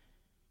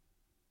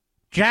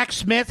 Jack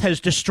Smith has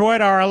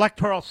destroyed our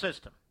electoral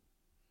system.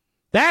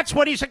 That's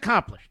what he's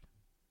accomplished.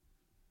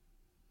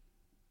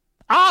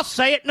 I'll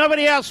say it,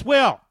 nobody else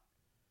will.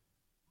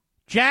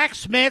 Jack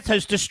Smith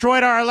has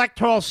destroyed our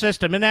electoral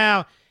system, and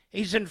now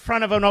he's in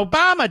front of an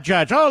Obama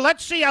judge. Oh,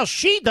 let's see how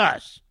she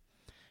does.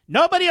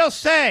 Nobody will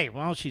say,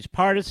 well, she's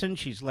partisan,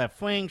 she's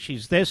left-wing,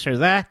 she's this or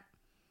that.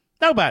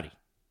 Nobody.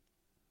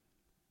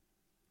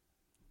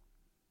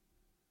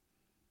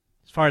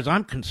 As far as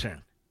I'm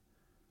concerned.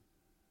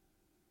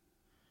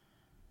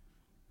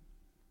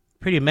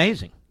 Pretty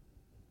amazing.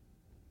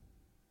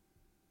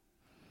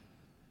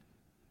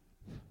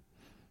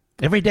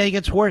 Every day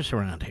gets worse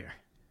around here.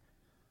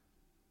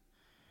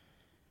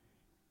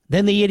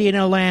 Then the idiot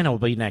in Atlanta will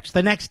be next.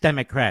 The next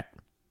Democrat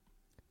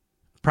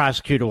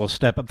prosecutor will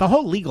step up. The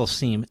whole legal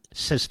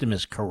system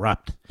is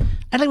corrupt.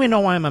 I don't even know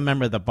why I'm a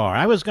member of the bar.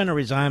 I was going to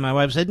resign. My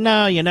wife said,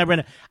 no, you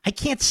never. I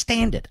can't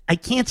stand it. I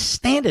can't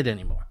stand it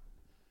anymore.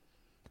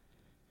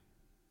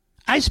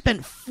 I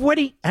spent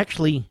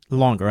actually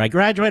longer. I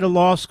graduated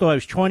law school. I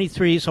was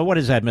 23. So what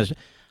is that, mister?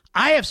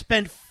 I have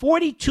spent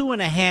 42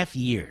 and a half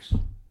years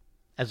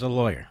as a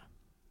lawyer.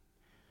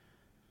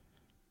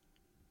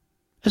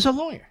 As a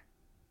lawyer.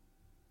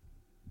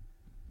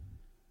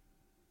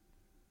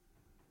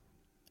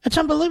 It's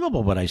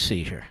unbelievable what I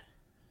see here.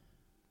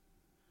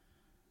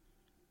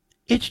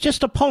 It's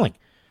just appalling.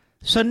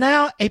 So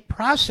now a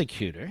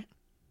prosecutor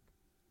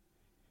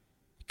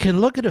can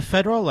look at a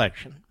federal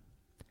election,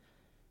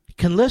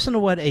 can listen to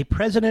what a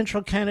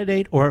presidential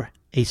candidate or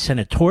a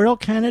senatorial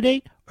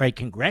candidate or a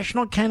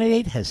congressional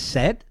candidate has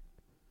said.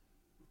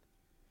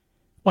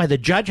 Why, the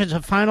judge has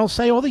a final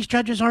say. All these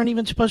judges aren't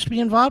even supposed to be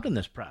involved in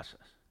this process.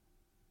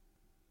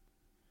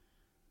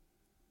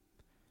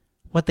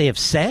 What they have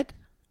said.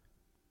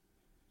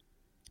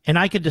 And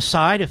I could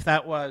decide if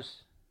that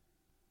was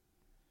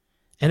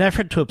an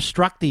effort to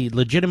obstruct the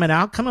legitimate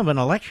outcome of an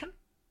election.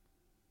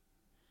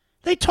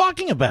 What are they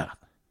talking about?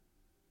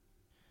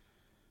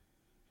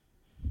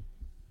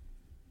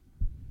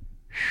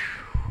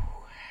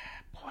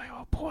 Boy,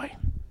 oh boy.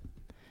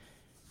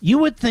 You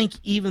would think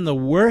even the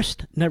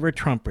worst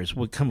never-Trumpers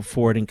would come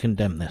forward and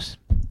condemn this.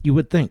 You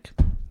would think.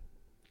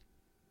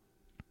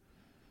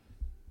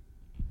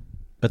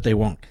 But they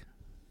won't.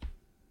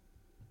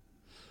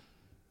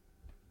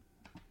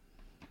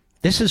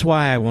 This is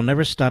why I will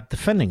never stop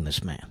defending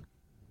this man.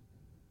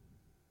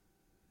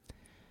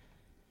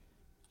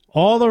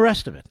 All the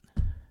rest of it,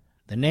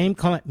 the name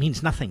call it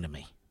means nothing to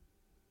me.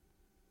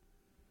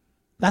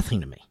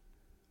 Nothing to me.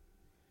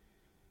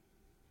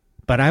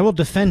 But I will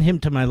defend him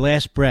to my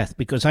last breath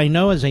because I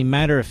know as a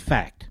matter of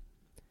fact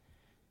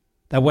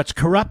that what's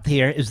corrupt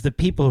here is the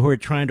people who are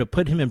trying to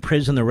put him in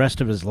prison the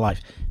rest of his life.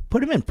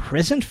 Put him in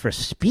prison for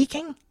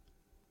speaking?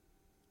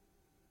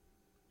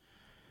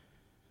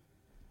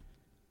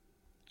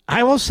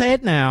 I will say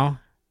it now.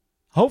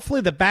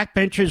 Hopefully the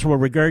backbenchers will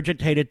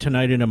regurgitate it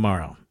tonight and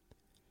tomorrow.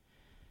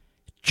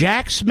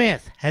 Jack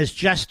Smith has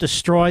just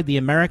destroyed the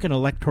American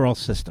electoral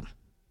system.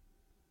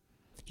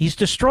 He's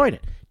destroyed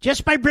it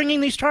just by bringing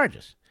these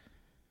charges.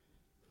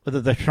 Whether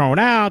they're thrown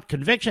out,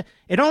 conviction,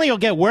 it only will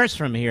get worse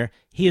from here.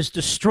 He has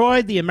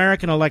destroyed the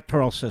American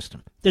electoral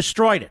system.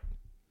 Destroyed it.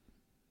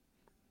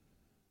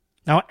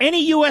 Now,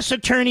 any U.S.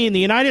 attorney in the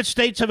United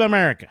States of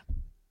America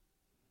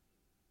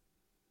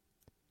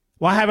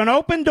will have an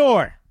open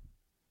door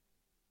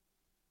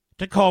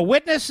to call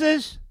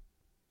witnesses,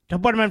 to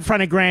put them in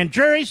front of grand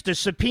juries, to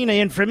subpoena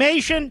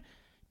information,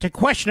 to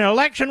question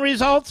election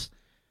results,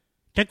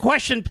 to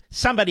question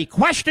somebody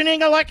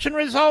questioning election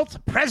results,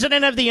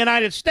 President of the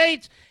United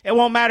States. It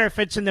won't matter if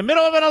it's in the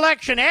middle of an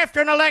election, after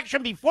an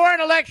election, before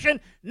an election.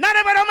 None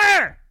of it will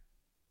matter.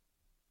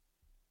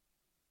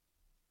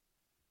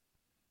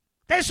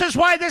 This is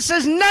why this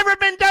has never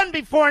been done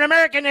before in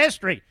American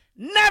history.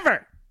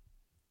 Never.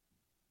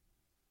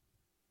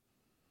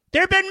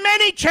 There have been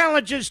many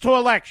challenges to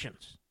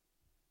elections.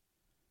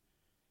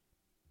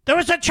 There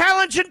was a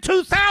challenge in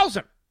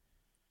 2000.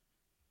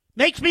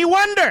 Makes me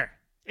wonder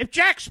if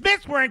Jack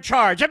Smith were in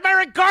charge, if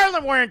Merrick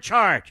Garland were in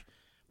charge,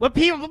 would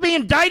people be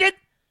indicted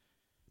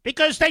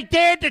because they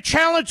dared to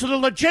challenge the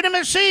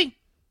legitimacy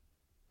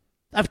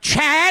of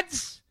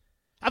Chads,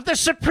 of the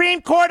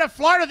Supreme Court of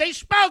Florida? They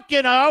spoke,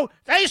 you know.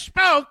 They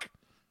spoke.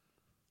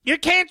 You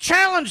can't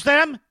challenge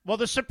them. Well,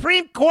 the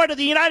Supreme Court of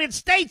the United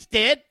States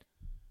did.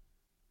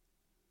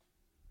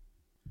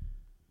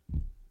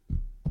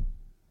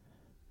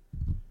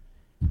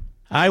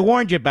 I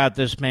warned you about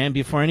this man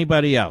before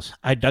anybody else.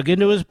 I dug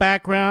into his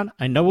background.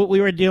 I know what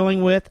we were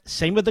dealing with.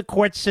 Same with the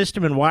court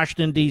system in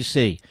Washington,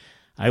 D.C.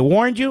 I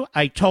warned you.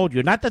 I told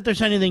you. Not that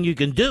there's anything you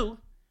can do.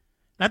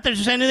 Not that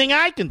there's anything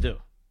I can do.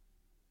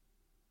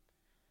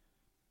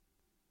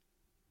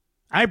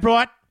 I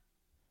brought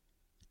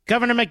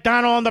Governor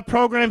McDonnell on the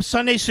program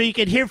Sunday so you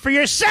could hear for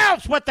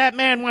yourselves what that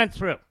man went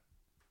through.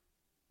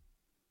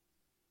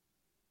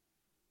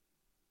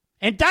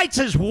 Indicts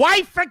his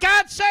wife, for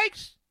God's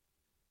sakes.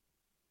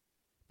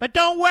 But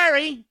don't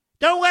worry,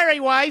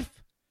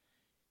 wife.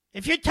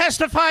 If you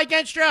testify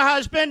against your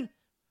husband,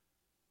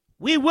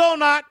 we will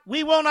not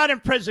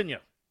imprison you.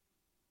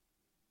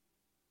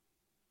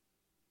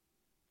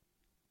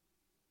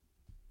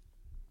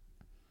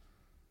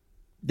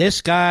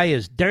 This guy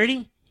is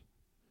dirty.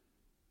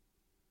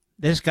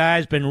 This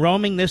guy's been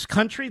roaming this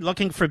country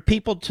looking for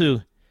people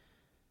to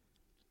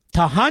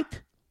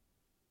hunt,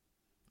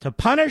 to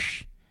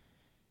punish.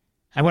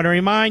 I want to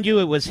remind you,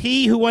 it was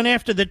he who went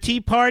after the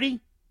Tea Party.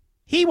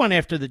 He went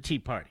after the Tea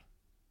Party.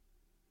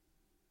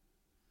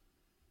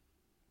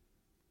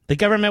 The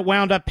government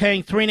wound up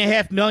paying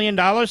 $3.5 million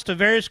to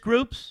various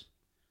groups.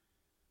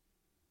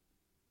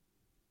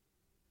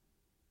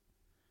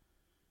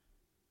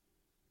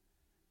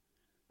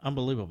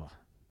 Unbelievable.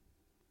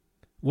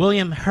 Will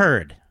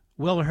Hurd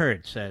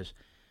says,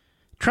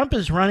 Trump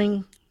is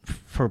running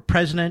for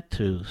president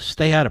to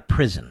stay out of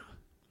prison,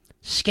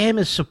 scam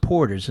his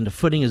supporters into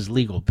footing his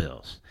legal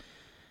bills.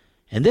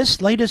 And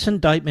this latest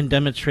indictment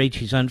demonstrates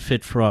he's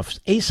unfit for office.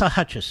 Asa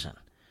Hutchinson.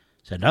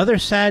 It's another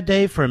sad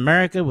day for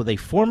America with a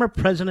former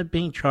president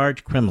being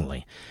charged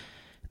criminally.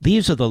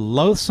 These are the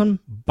loathsome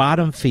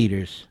bottom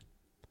feeders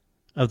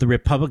of the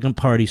Republican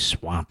Party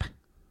swamp.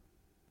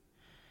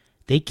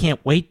 They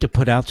can't wait to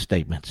put out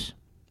statements.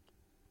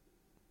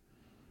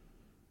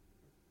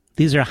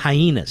 These are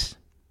hyenas.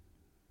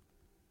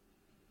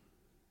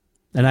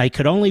 And I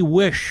could only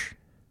wish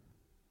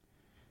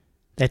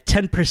that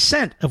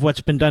 10% of what's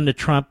been done to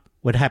Trump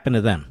would happen to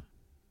them.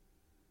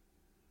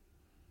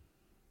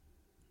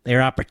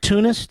 They're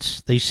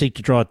opportunists. They seek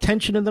to draw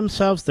attention to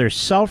themselves. They're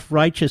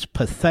self-righteous,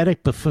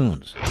 pathetic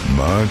buffoons.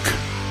 Mark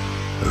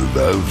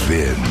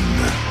Levin.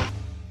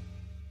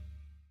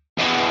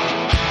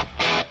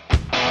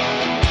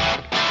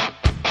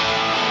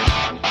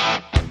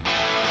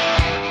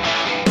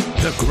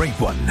 The Great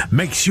One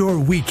makes your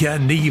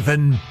weekend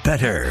even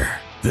better.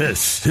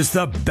 This is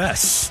the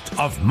best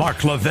of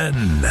Mark Levin.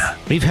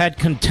 We've had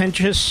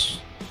contentious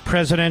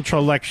presidential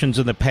elections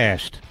in the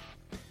past,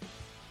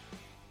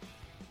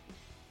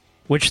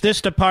 which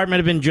this Department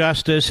of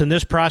Injustice and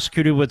this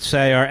prosecutor would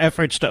say are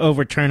efforts to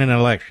overturn an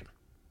election.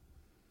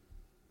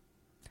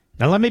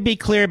 Now, let me be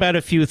clear about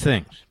a few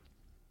things.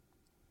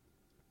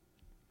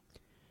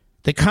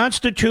 The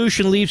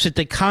Constitution leaves it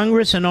to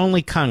Congress and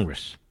only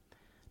Congress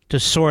to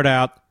sort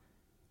out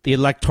the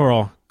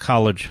Electoral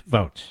College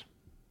votes.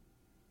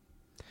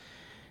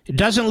 It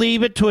doesn't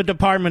leave it to a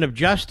Department of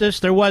Justice.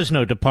 There was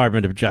no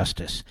Department of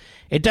Justice.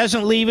 It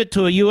doesn't leave it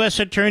to a U.S.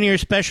 attorney or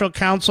special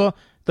counsel.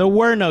 There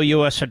were no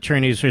U.S.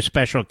 attorneys or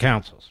special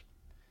counsels.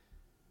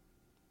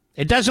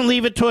 It doesn't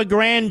leave it to a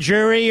grand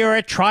jury or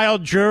a trial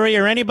jury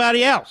or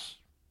anybody else.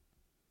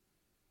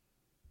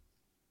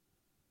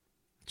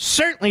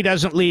 Certainly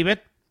doesn't leave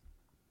it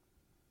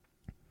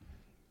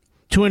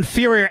to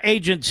inferior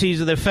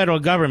agencies of the federal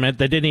government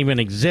that didn't even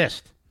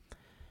exist.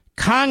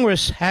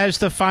 Congress has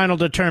the final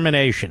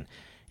determination.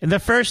 In the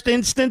first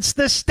instance,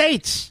 the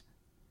states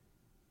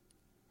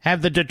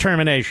have the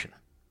determination.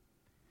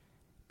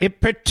 In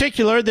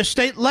particular, the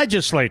state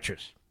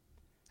legislatures.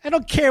 I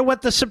don't care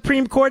what the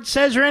Supreme Court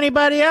says or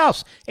anybody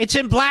else. It's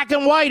in black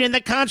and white in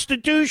the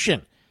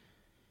Constitution.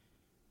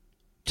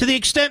 To the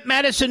extent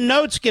Madison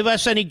notes give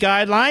us any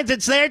guidelines,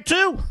 it's there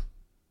too.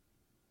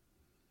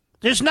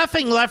 There's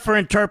nothing left for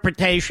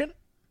interpretation.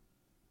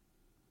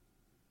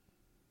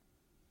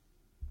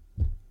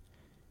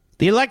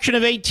 The election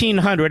of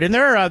 1800, and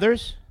there are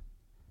others.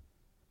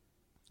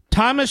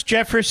 Thomas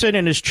Jefferson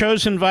and his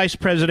chosen vice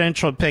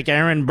presidential pick,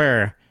 Aaron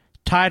Burr,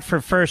 tied for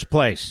first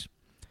place.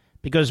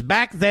 Because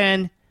back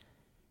then,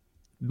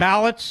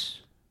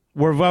 ballots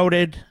were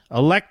voted,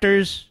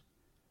 electors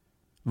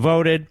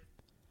voted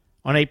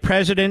on a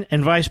president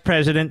and vice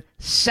president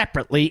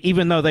separately,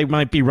 even though they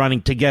might be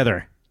running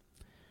together.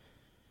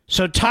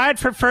 So tied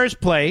for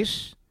first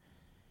place,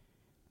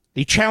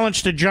 the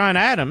challenge to John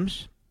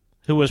Adams,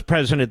 who was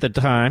president at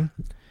the time,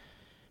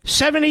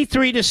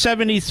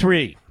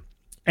 73-73,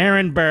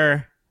 Aaron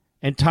Burr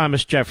and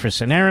Thomas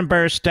Jefferson. Aaron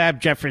Burr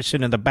stabbed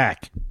Jefferson in the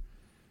back.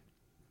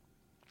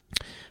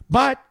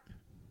 But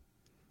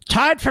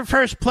tied for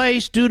first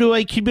place due to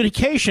a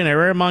communication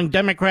error among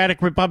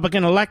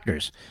Democratic-Republican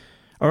electors,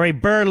 or a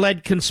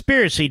Burr-led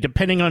conspiracy,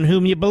 depending on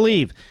whom you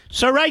believe.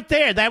 So right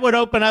there, that would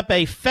open up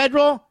a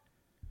federal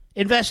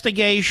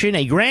investigation,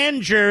 a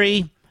grand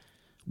jury,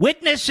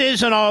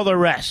 witnesses, and all the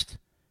rest.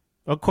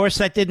 Of course,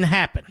 that didn't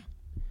happen.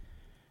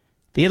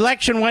 The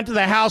election went to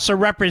the House of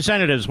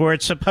Representatives, where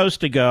it's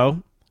supposed to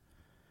go.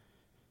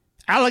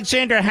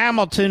 Alexander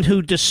Hamilton,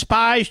 who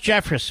despised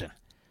Jefferson,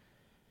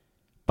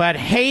 but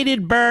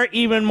hated Burr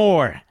even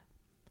more,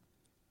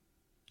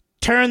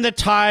 turned the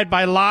tide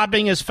by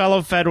lobbying his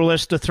fellow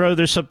Federalists to throw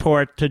their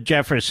support to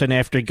Jefferson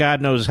after God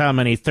knows how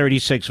many,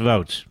 36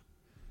 votes.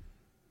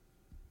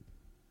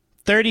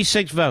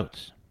 36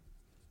 votes.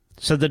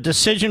 So the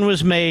decision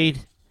was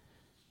made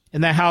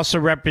in the House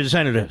of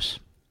Representatives.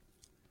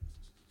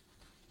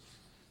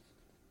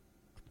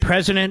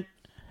 President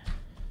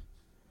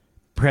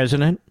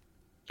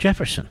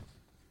Jefferson.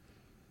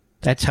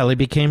 That's how he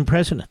became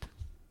president.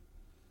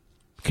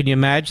 Can you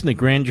imagine the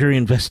grand jury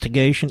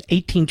investigation?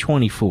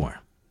 1824.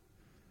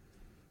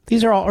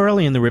 These are all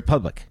early in the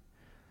Republic.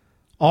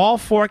 All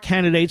four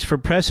candidates for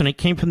president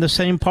came from the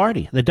same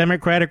party, the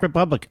Democratic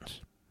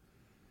Republicans.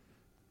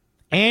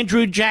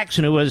 Andrew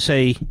Jackson, who was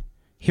a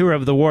hero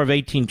of the War of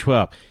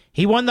 1812,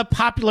 he won the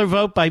popular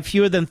vote by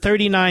fewer than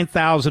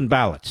 39,000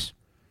 ballots,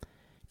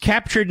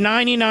 captured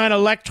 99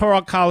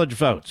 electoral college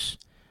votes.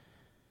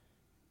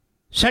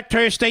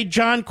 Secretary of State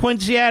John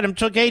Quincy Adams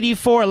took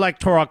 84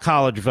 electoral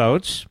college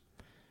votes.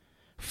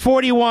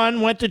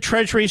 41 went to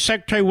Treasury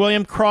Secretary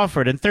William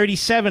Crawford, and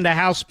 37 to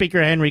House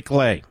Speaker Henry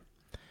Clay.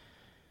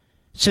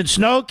 Since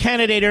no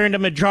candidate earned a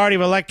majority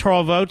of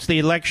electoral votes, the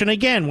election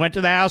again went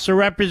to the House of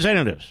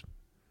Representatives.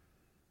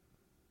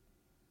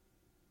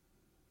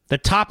 The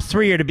top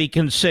three are to be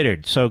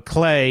considered, so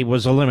Clay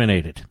was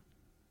eliminated.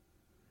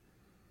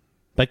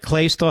 But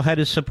Clay still had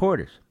his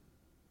supporters.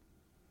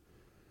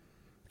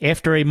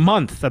 After a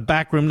month of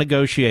backroom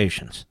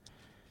negotiations,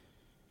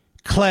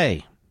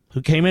 Clay,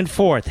 who came in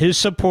fourth, his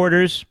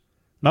supporters,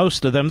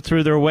 most of them,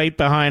 threw their weight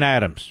behind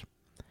Adams,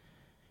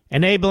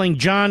 enabling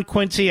John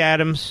Quincy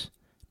Adams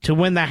to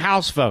win the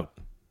House vote.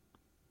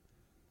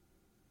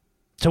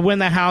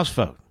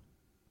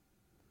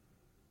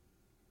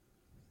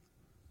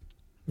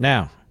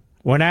 Now,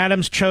 when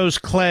Adams chose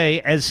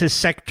Clay as his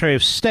Secretary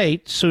of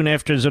State soon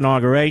after his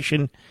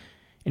inauguration,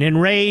 an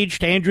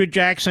enraged Andrew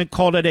Jackson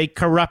called it a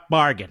corrupt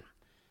bargain.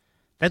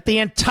 That the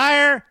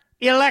entire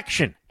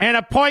election and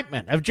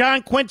appointment of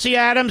John Quincy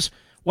Adams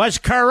was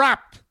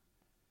corrupt.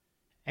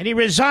 And he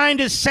resigned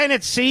his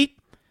Senate seat,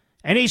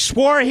 and he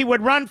swore he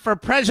would run for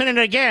president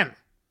again.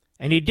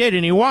 And he did,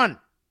 and he won.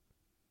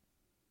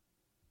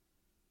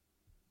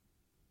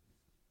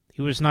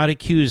 He was not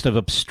accused of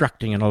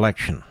obstructing an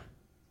election,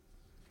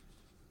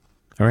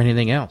 or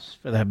anything else,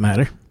 for that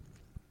matter.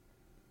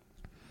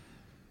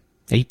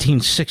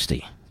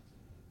 1860.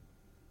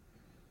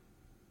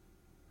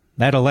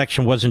 That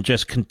election wasn't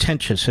just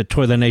contentious, it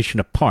tore the nation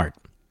apart.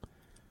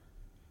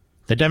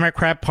 The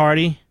Democrat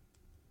Party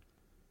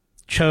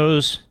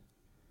chose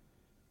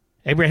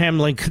Abraham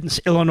Lincoln's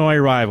Illinois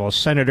rival,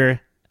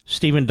 Senator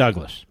Stephen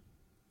Douglas.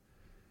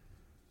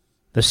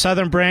 The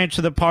southern branch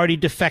of the party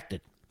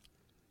defected,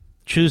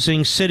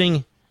 choosing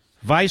sitting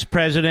Vice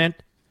President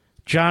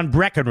John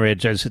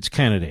Breckinridge as its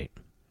candidate.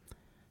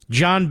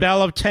 John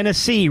Bell of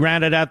Tennessee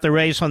rounded out the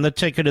race on the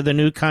ticket of the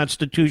new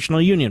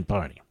Constitutional Union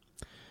Party.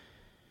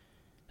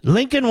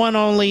 Lincoln won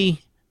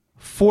only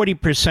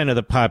 40% of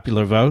the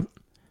popular vote,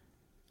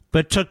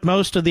 but took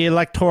most of the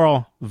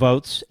electoral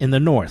votes in the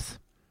North,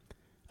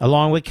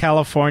 along with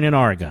California and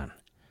Oregon.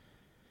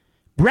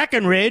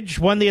 Breckinridge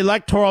won the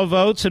electoral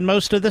votes in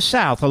most of the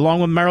South,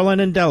 along with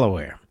Maryland and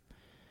Delaware.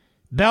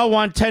 Bell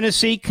won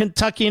Tennessee,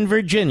 Kentucky, and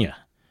Virginia.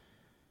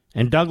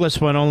 And Douglas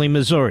won only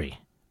Missouri,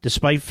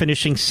 despite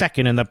finishing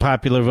second in the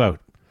popular vote.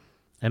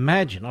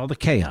 Imagine all the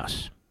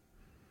chaos.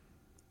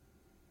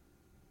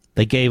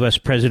 They gave us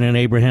President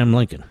Abraham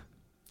Lincoln.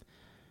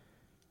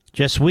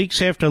 Just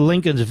weeks after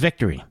Lincoln's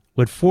victory,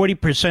 with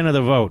 40% of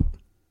the vote,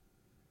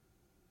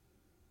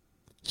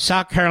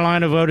 South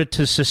Carolina voted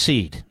to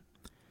secede.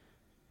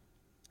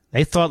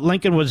 They thought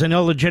Lincoln was an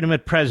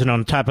illegitimate president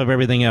on top of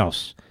everything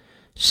else.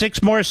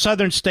 6 more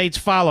southern states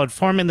followed,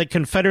 forming the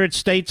Confederate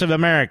States of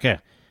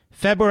America,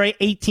 February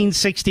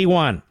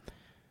 1861.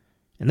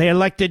 And they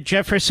elected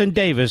Jefferson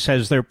Davis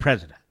as their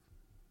president.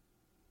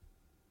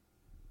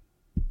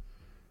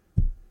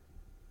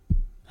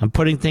 I'm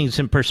putting things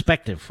in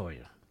perspective for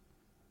you.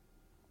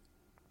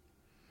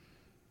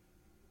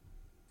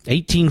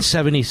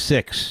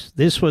 1876.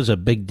 This was a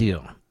big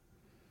deal.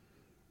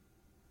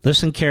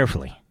 Listen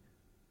carefully.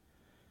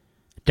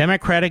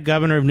 Democratic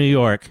governor of New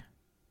York,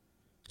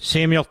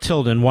 Samuel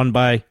Tilden, won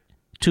by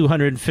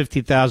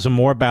 250,000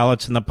 more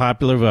ballots in the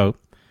popular vote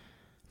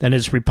than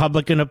his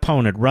Republican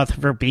opponent,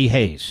 Rutherford B.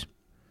 Hayes,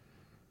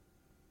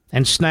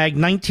 and snagged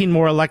 19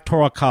 more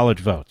electoral college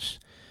votes.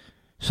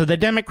 So the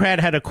Democrat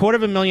had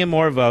 250,000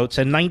 more votes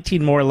and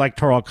 19 more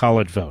electoral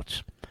college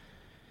votes.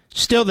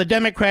 Still, the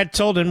Democrat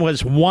Tilden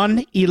was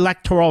 1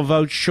 electoral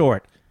vote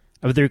short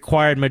of the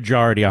required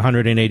majority,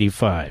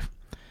 185.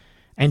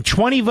 And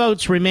 20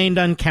 votes remained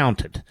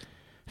uncounted.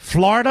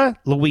 Florida,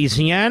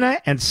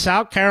 Louisiana, and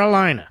South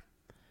Carolina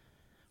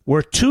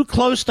were too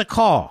close to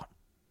call.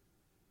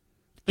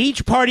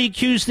 Each party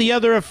accused the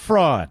other of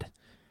fraud.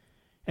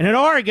 And in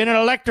Oregon, an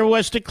elector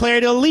was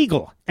declared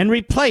illegal and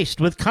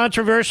replaced with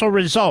controversial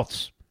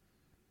results.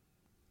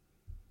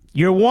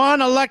 You're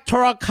 1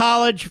 electoral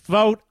college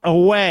vote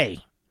away.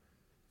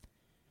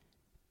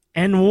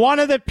 And one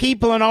of the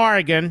people in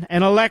Oregon,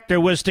 an elector,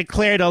 was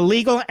declared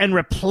illegal and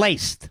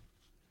replaced.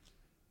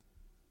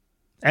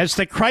 As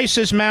the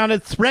crisis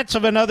mounted, threats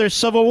of another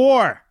civil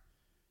war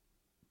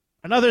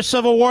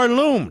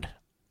loomed.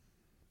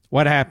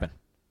 What happened?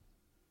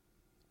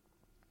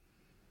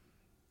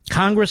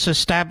 Congress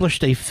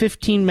established a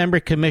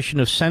 15-member commission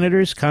of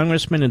senators,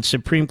 congressmen, and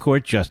Supreme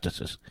Court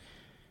justices,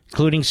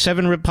 including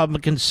 7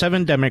 Republicans,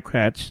 7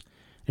 Democrats,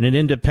 and an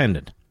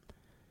independent,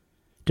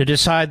 to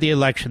decide the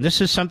election. This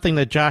is something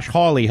that Josh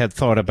Hawley had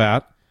thought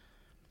about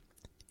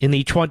in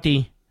the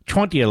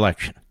 2020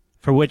 election,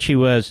 for which he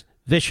was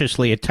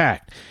viciously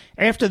attacked.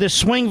 After the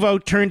swing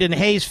vote turned in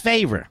Hayes'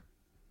 favor,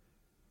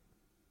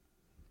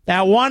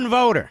 that one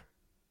voter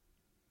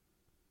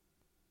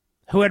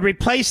who had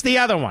replaced the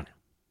other one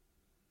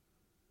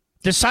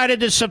decided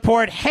to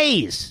support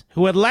Hayes,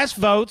 who had less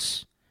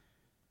votes.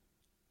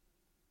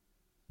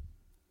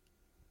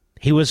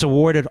 He was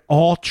awarded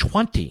all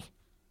 20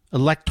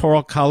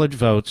 electoral college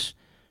votes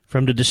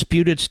from the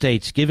disputed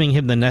states, giving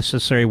him the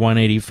necessary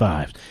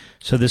 185.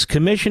 So this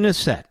commission is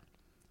set.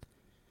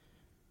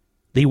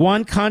 The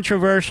one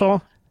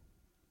controversial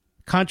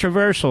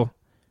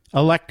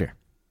elector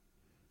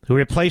who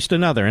replaced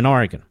another in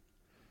Oregon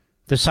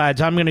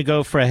decides, I'm going to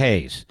go for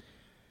Hayes.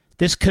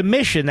 This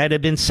commission that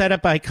had been set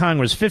up by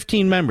Congress,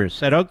 15 members,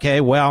 said,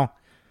 okay, well,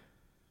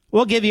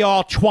 we'll give you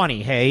all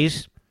 20,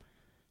 Hayes.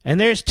 And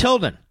there's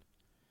Tilden,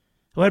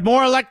 who had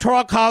more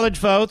electoral college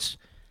votes,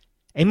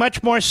 a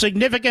much more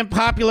significant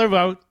popular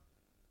vote.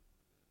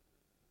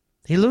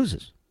 He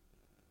loses.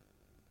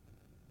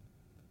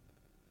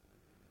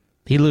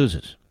 He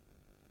loses.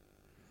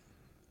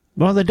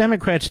 Well, the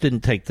Democrats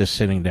didn't take this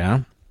sitting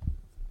down.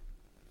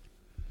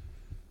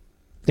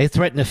 They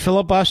threatened to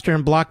filibuster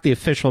and block the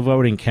official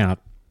voting count.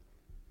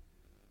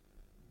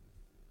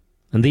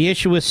 And the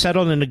issue was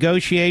settled in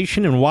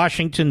negotiation in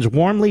Washington's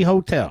Warmly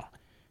Hotel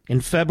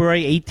in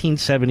February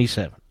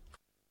 1877.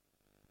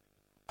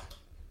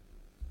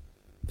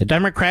 The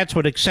Democrats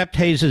would accept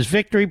Hayes'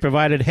 victory,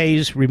 provided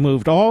Hayes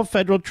removed all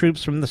federal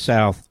troops from the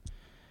South.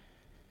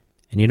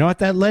 And you know what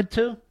that led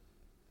to?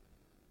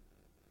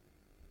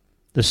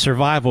 The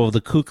survival of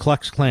the Ku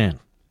Klux Klan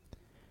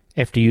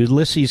after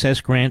Ulysses S.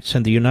 Grant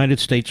sent the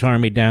United States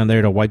Army down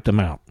there to wipe them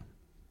out.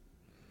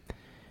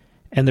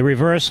 And the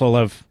reversal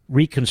of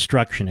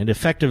Reconstruction. It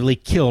effectively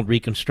killed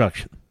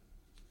Reconstruction.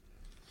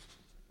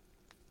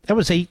 That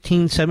was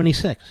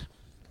 1876.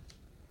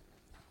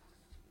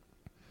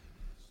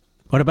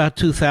 What about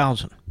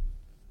 2000?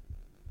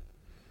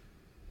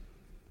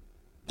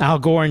 Al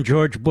Gore and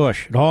George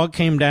Bush. It all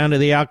came down to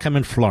the outcome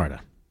in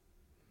Florida.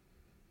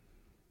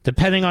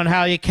 Depending on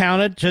how you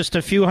counted, just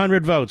a few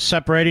hundred votes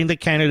separating the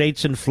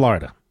candidates in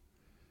Florida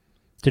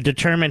to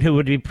determine who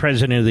would be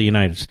president of the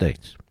United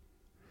States.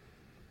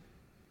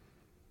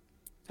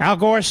 Al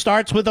Gore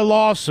starts with the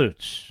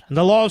lawsuits, and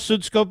the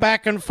lawsuits go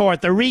back and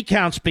forth. The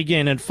recounts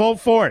begin in full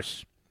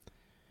force.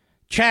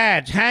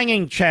 Chads,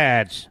 hanging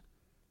Chads,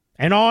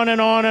 and on and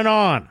on and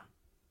on.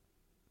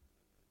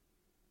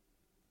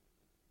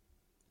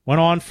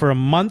 Went on for a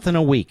month and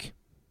a week.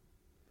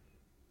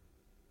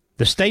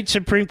 The state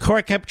Supreme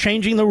Court kept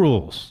changing the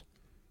rules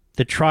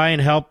to try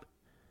and help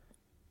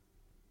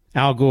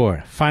Al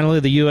Gore. Finally,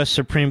 the U.S.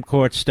 Supreme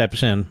Court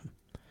steps in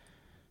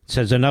It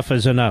says enough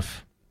is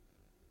enough.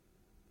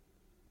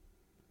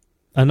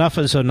 Enough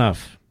is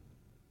enough.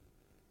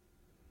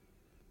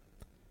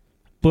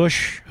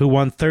 Bush, who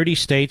won 30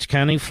 states,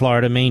 counting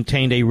Florida,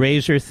 maintained a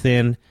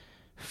razor-thin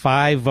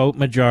 5-vote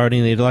majority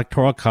in the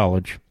Electoral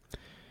College.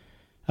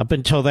 Up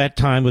until that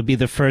time, would be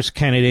the first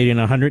candidate in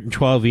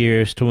 112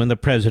 years to win the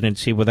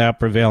presidency without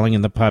prevailing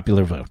in the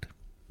popular vote.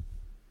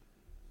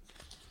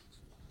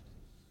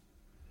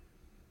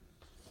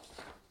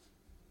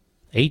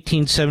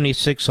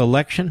 (1876)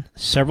 election,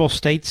 several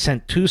states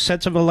sent 2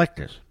 sets of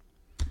electors.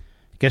 I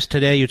guess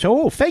today you'd say,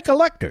 oh, fake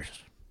electors.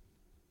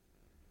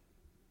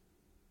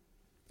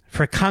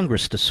 For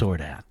Congress to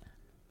sort out.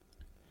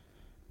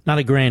 Not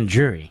a grand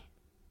jury.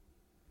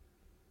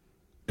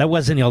 That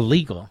wasn't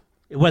illegal.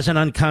 It wasn't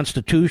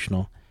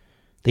unconstitutional.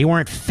 They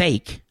weren't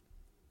fake.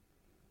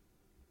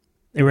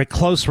 They were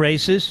close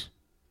races.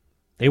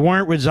 They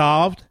weren't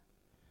resolved,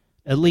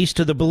 at least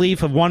to the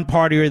belief of one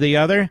party or the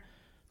other.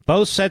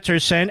 Both sets are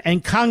sent,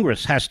 and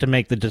Congress has to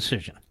make the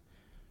decision.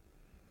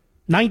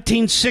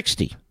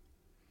 1960,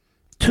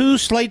 2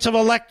 slates of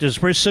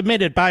electors were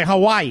submitted by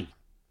Hawaii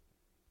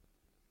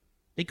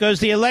because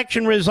the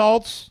election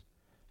results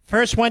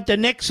first went to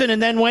Nixon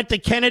and then went to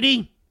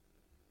Kennedy.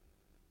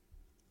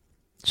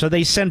 So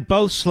they sent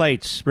both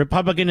slates,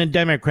 Republican and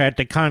Democrat,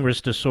 to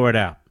Congress to sort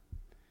out.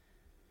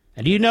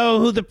 And do you know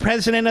who the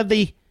president of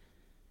the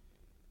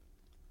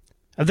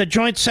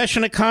joint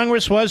session of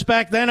Congress was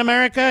back then,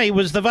 America? He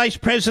was the vice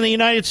president of the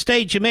United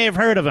States. You may have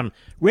heard of him.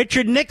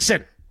 Richard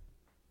Nixon.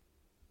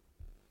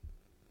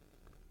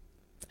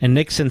 And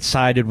Nixon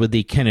sided with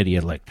the Kennedy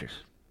electors.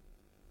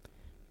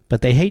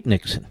 But they hate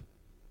Nixon.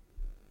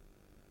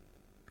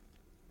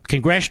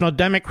 Congressional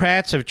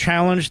Democrats have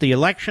challenged the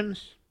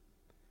elections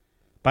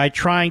by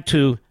trying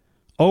to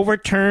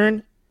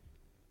overturn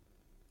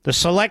the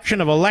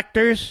selection of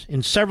electors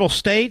in several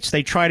states.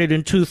 They tried it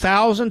in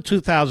 2000,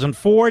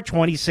 2004,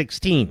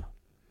 2016.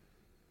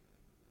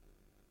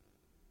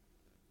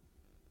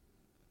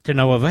 To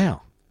no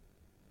avail,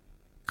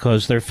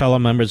 because their fellow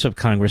members of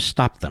Congress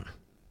stopped them.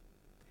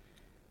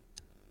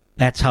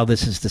 That's how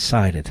this is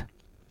decided.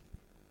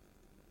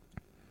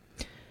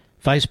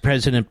 Vice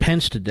President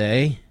Pence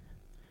today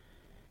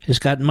has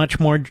gotten much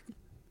more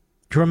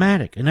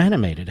dramatic and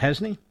animated,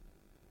 hasn't he?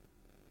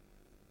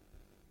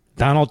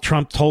 Donald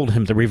Trump told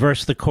him to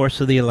reverse the course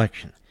of the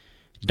election.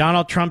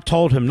 Donald Trump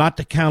told him not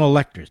to count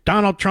electors.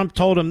 Donald Trump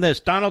told him this.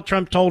 Donald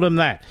Trump told him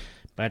that.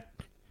 But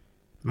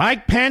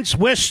Mike Pence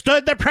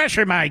withstood the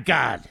pressure, my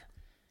God.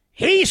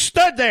 He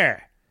stood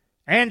there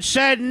and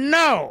said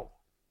no.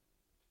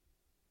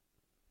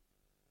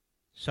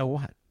 So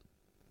what?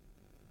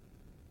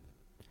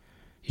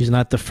 He's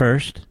not the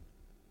first.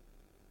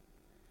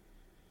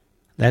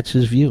 That's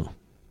his view.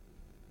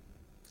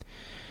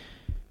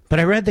 But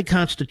I read the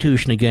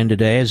Constitution again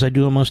today, as I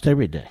do almost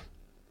every day.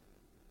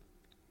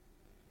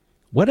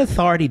 What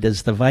authority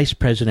does the vice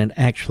president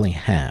actually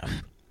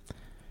have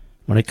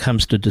when it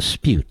comes to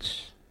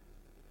disputes?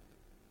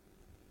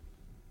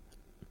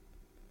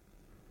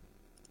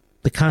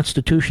 The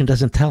Constitution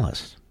doesn't tell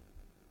us.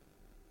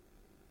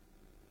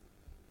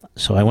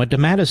 So I went to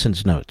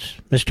Madison's notes.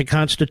 Mr.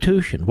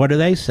 Constitution, what do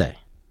they say?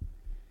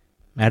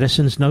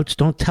 Madison's notes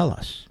don't tell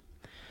us.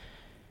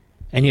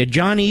 And you had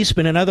John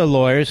Eastman and other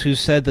lawyers who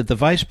said that the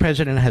vice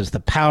president has the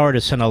power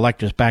to send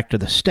electors back to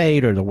the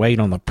state, or to wait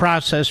on the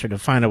process, or to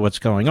find out what's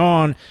going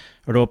on,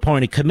 or to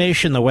appoint a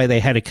commission the way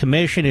they had a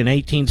commission in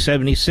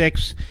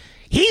 1876.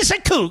 He's a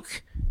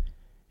kook,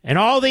 and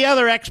all the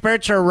other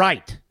experts are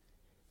right.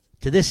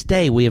 To this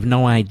day, we have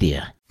no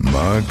idea.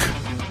 Mark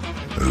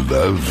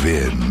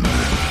Levin.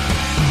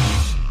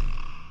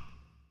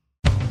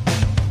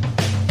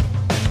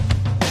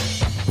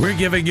 We're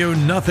giving you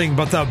nothing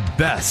but the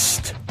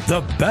best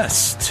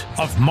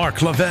of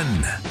Mark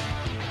Levin.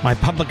 My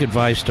public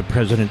advice to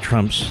President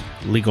Trump's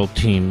legal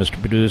team, Mr.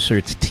 Producer,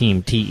 it's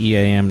team,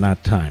 T-E-A-M,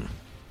 not time.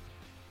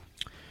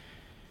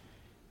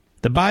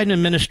 The Biden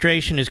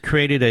administration has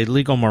created a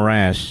legal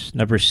morass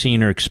never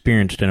seen or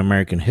experienced in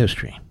American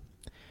history,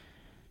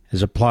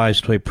 as applies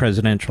to a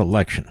presidential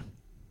election.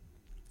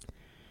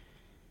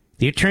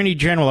 The Attorney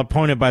General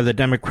appointed by the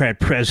Democrat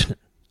president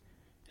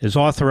is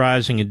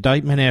authorizing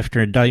indictment after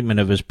indictment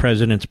of his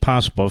president's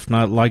possible, if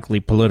not likely,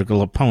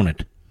 political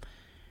opponent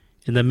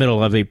in the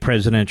middle of a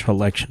presidential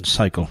election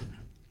cycle.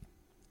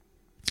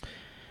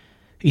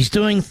 He's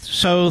doing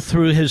so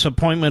through his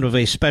appointment of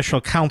a special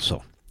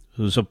counsel,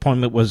 whose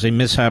appointment was a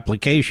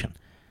misapplication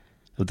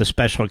of the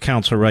special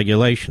counsel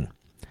regulation,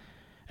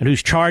 and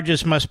whose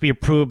charges must be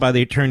approved by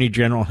the Attorney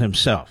General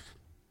himself.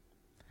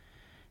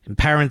 And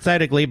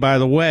parenthetically, by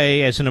the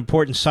way, as an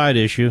important side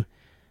issue,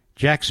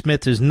 Jack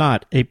Smith is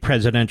not a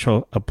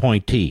presidential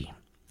appointee.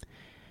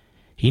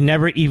 He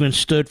never even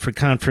stood for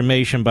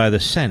confirmation by the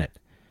Senate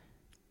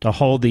to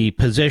hold the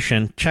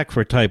position, check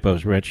for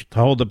typos, Rich, to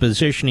hold the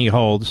position he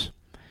holds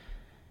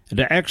and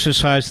to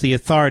exercise the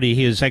authority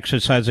he is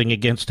exercising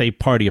against a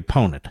party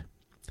opponent.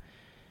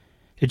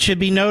 It should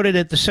be noted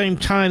at the same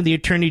time the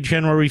Attorney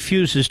General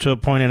refuses to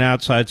appoint an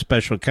outside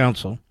special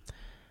counsel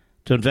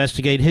to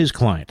investigate his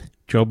client,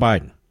 Joe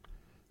Biden,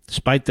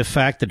 despite the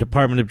fact the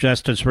Department of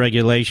Justice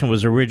regulation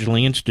was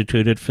originally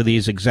instituted for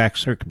these exact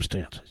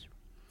circumstances.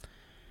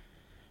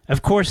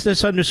 Of course,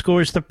 this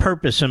underscores the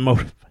purpose and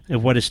motive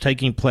of what is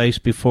taking place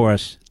before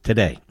us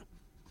today.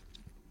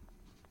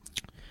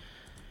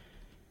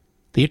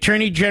 The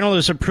Attorney General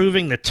is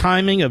approving the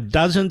timing of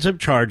dozens of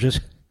charges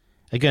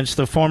against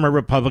the former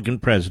Republican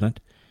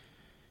president,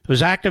 who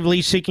is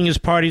actively seeking his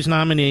party's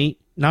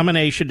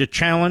nomination to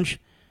challenge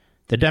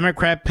the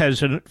Democrat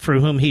president for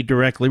whom he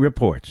directly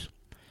reports,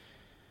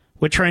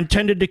 which are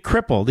intended to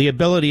cripple the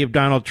ability of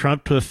Donald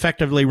Trump to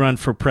effectively run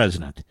for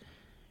president,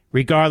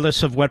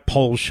 regardless of what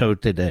polls show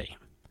today.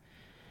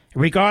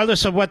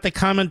 Regardless of what the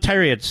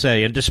commentariats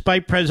say, and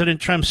despite President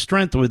Trump's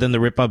strength within the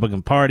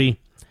Republican Party,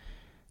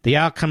 the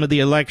outcome of the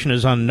election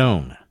is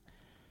unknown.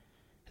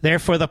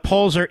 Therefore, the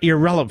polls are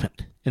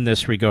irrelevant in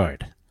this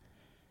regard.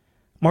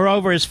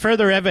 Moreover, as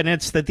further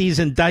evidence that these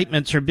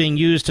indictments are being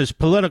used as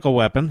political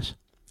weapons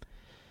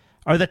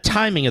are the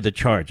timing of the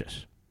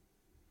charges.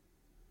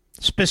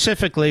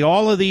 Specifically,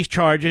 all of these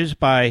charges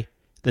by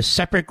the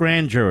separate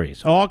grand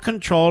juries, all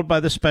controlled by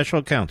the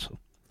special counsel,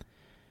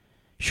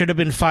 should have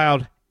been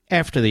filed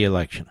after the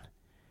election,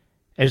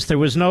 as there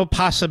was no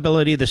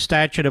possibility the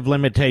statute of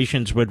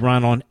limitations would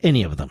run on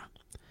any of them.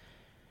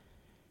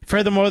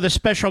 Furthermore, the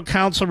special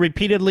counsel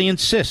repeatedly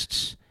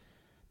insists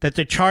that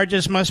the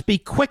charges must be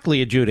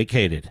quickly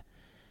adjudicated,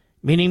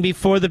 meaning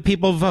before the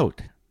people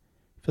vote,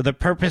 for the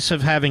purpose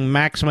of having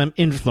maximum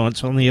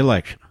influence on the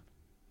election.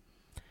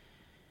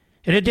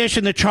 In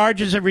addition, the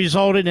charges have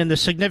resulted in the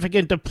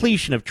significant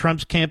depletion of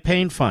Trump's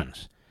campaign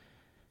funds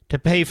to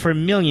pay for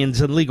millions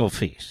in legal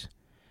fees.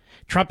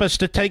 Trump has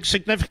to take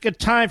significant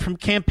time from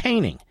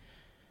campaigning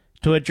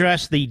to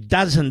address the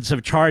dozens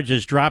of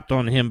charges dropped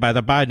on him by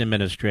the Biden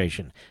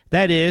administration.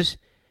 That is,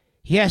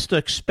 he has to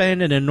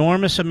expend an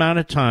enormous amount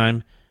of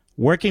time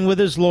working with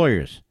his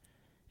lawyers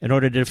in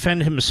order to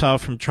defend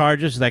himself from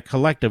charges that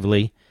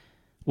collectively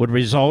would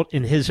result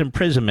in his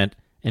imprisonment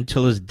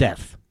until his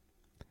death.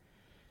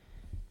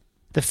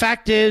 The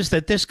fact is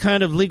that this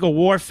kind of legal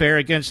warfare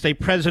against a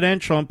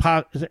presidential and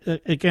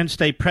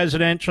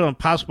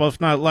possible,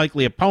 if not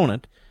likely,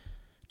 opponent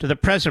to the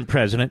present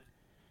president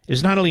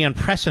is not only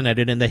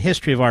unprecedented in the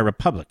history of our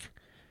republic,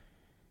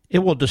 it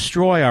will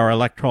destroy our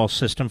electoral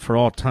system for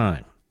all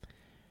time.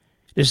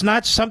 It is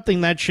not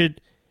something that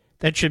should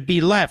be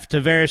left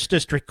to various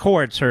district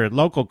courts or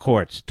local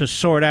courts to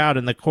sort out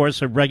in the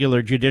course of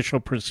regular judicial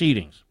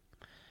proceedings.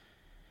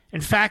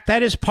 In fact,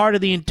 that is part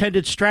of the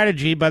intended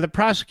strategy by the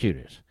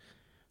prosecutors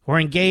who are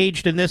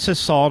engaged in this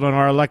assault on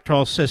our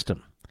electoral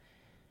system.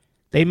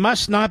 They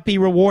must not be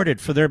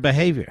rewarded for their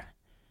behavior.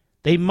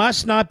 They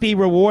must not be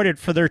rewarded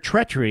for their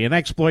treachery and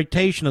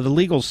exploitation of the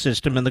legal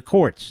system and the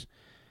courts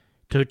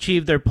to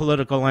achieve their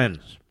political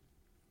ends.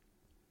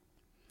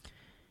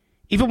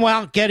 Even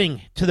while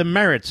getting to the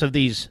merits of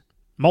these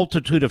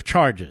multitude of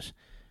charges,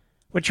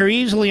 which are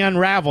easily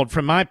unraveled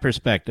from my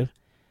perspective,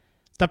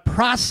 the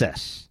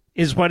process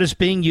is what is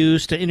being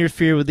used to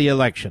interfere with the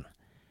election.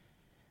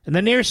 And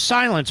the near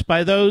silence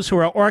by those who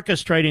are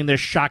orchestrating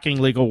this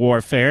shocking legal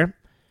warfare,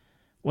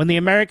 when the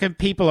American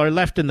people are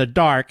left in the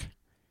dark,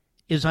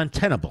 is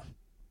untenable.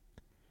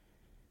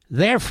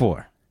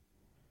 Therefore,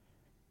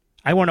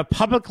 I want to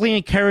publicly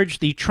encourage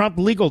the Trump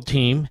legal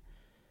team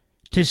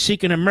to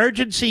seek an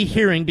emergency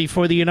hearing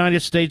before the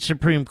United States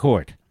Supreme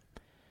Court,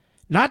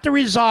 not to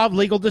resolve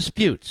legal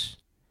disputes,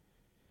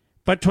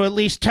 but to at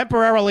least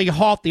temporarily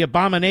halt the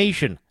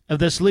abomination of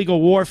this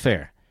legal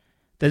warfare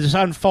that is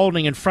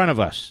unfolding in front of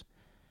us,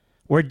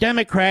 where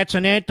Democrats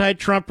and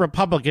anti-Trump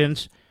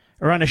Republicans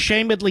are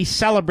unashamedly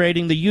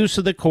celebrating the use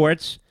of the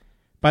courts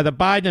by the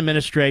Biden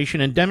administration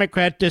and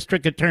Democrat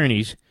district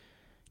attorneys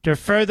to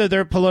further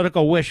their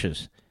political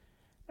wishes,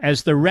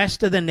 as the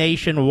rest of the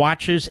nation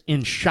watches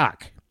in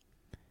shock.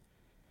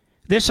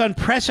 This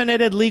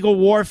unprecedented legal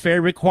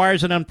warfare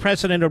requires an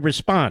unprecedented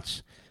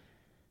response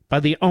by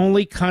the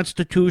only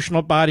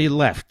constitutional body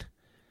left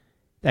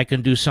that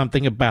can do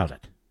something about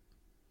it: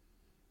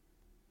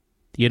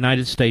 the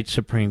United States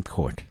Supreme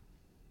Court.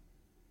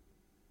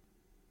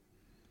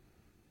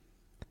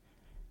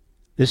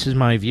 This is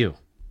my view,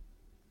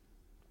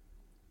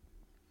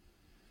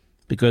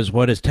 because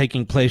what is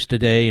taking place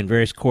today in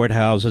various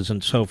courthouses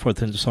and so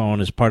forth and so on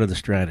is part of the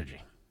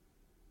strategy.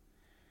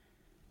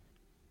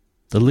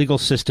 The legal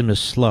system is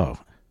slow.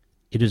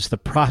 It is the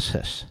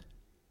process.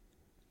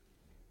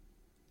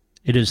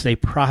 It is a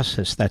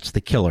process that's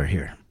the killer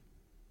here.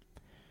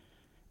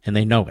 And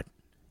they know it.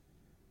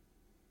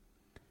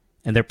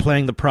 And they're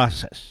playing the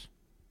process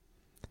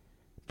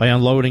by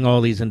unloading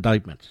all these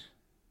indictments,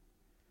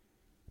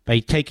 by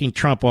taking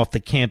Trump off the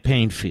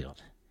campaign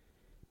field,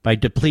 by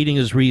depleting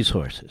his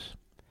resources,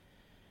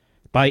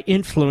 by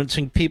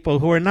influencing people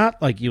who are not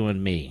like you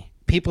and me,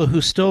 people who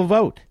still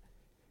vote,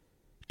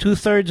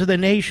 2/3 of the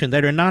nation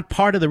that are not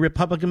part of the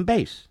Republican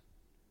base.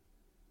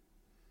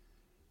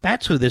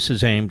 That's who this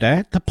is aimed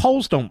at. The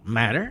polls don't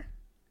matter.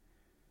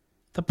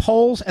 The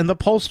polls and the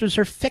pollsters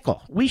are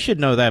fickle. We should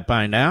know that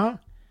by now.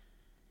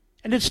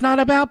 And it's not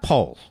about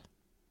polls.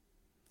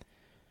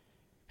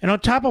 And on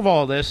top of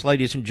all this,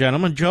 ladies and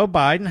gentlemen, Joe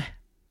Biden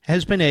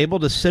has been able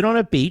to sit on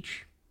a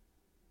beach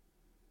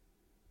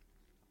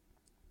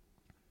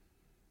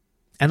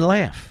and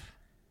laugh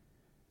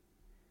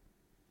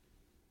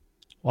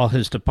while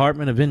his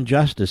Department of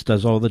Injustice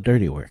does all the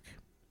dirty work,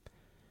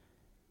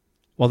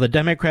 while the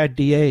Democrat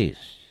DAs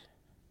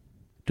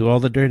do all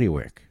the dirty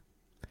work,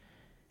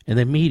 and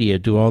the media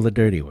do all the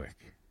dirty work.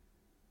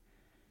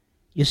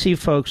 You see,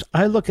 folks,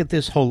 I look at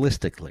this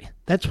holistically.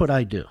 That's what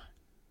I do.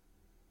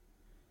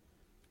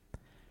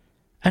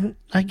 And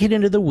I get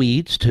into the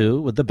weeds,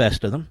 too, with the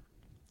best of them.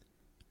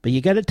 But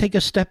you got to take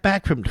a step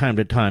back from time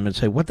to time and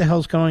say, what the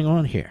hell's going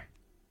on here?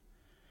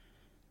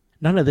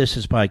 None of this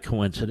is by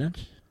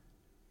coincidence.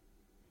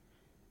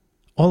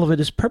 All of it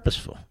is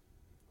purposeful.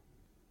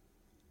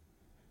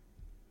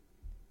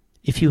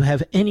 If you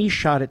have any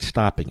shot at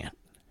stopping it,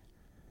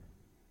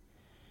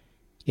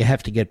 you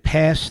have to get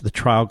past the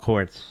trial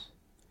courts,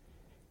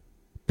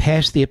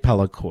 past the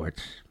appellate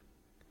courts,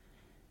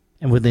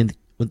 and within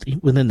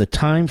the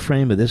time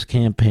frame of this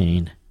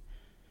campaign,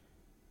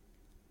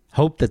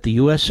 hope that the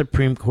U.S.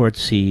 Supreme Court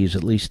sees,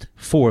 at least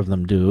 4 of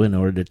them do, in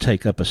order to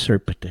take up a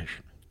cert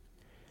petition,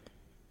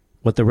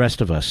 what the rest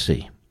of us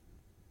see.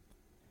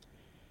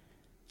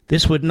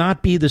 This would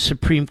not be the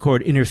Supreme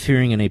Court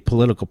interfering in a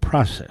political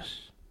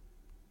process.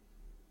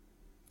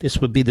 This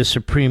would be the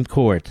Supreme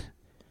Court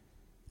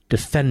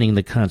defending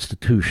the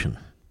Constitution.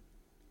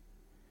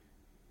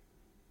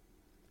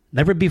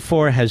 Never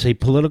before has a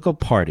political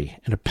party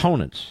and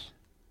opponents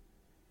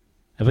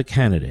of a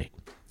candidate,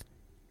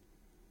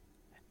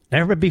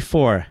 never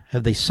before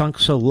have they sunk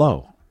so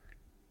low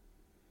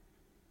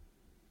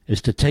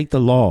as to take the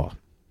law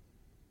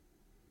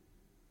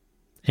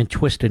and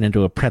twist it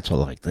into a pretzel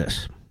like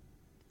this.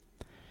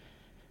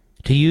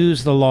 To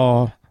use the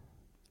law,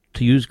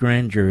 to use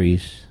grand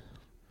juries,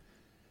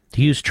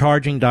 to use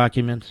charging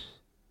documents,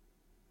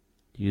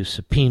 to use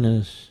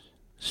subpoenas,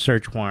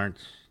 search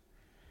warrants,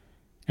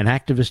 and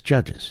activist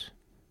judges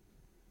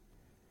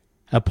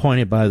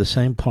appointed by the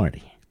same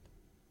party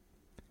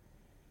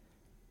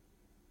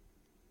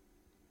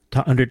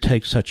to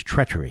undertake such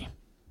treachery.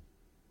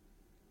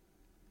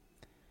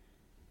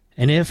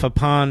 And if,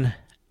 upon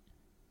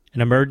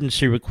an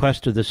emergency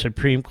request of the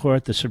Supreme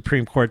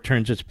Court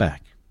turns its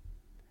back,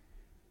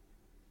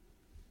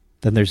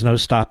 then there's no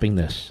stopping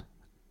this.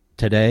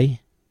 Today,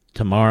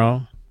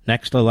 tomorrow,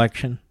 next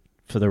election,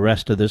 for the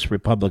rest of this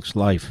republic's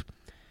life.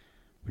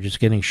 We're just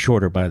getting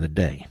shorter by the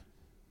day.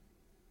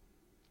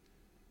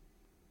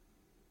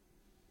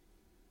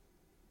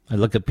 I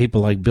look at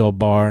people like Bill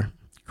Barr,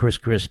 Chris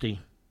Christie,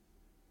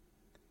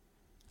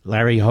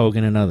 Larry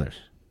Hogan, and others.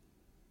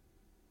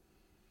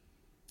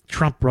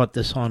 Trump brought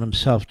this on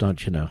himself,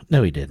 don't you know?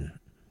 No, he didn't.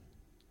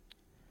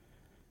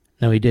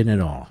 No, he didn't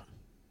at all.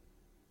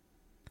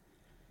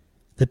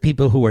 The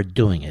people who are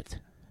doing it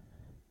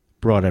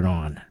brought it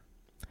on.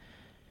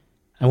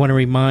 I want to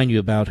remind you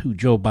about who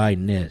Joe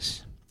Biden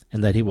is,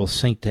 and that he will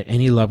sink to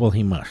any level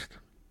he must.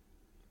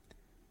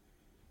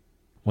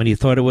 When he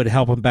thought it would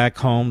help him back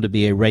home to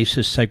be a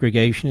racist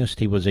segregationist,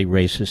 he was a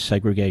racist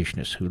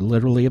segregationist who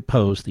literally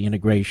opposed the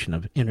integration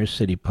of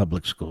inner-city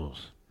public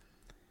schools.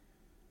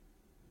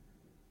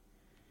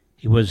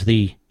 He was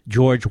the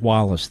George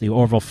Wallace, the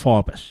Orville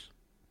Faubus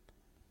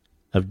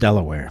of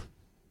Delaware.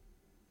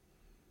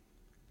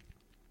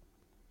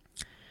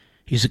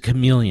 He's a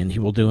chameleon. He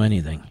will do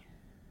anything.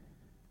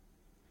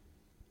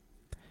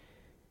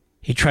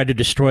 He tried to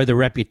destroy the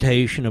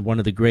reputation of one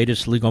of the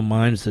greatest legal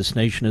minds this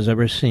nation has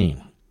ever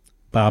seen,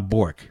 Bob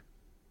Bork.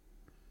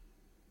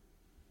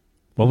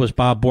 What was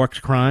Bob Bork's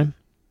crime?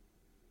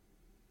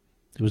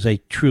 He was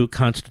a true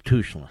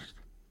constitutionalist.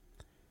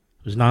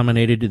 He was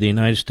nominated to the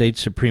United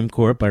States Supreme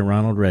Court by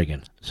Ronald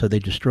Reagan, so they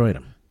destroyed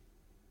him.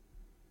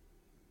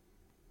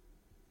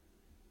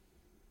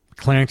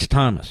 Clarence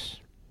Thomas,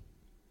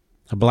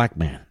 a black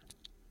man,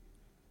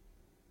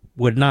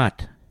 would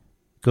not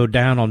go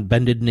down on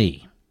bended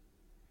knee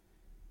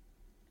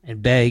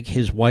and beg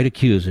his white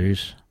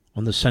accusers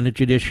on the Senate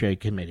Judiciary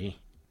Committee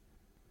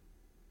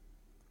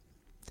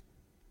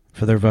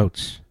for their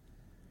votes.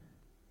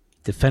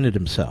 Defended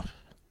himself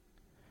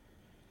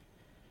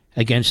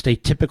against a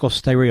typical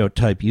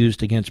stereotype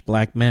used against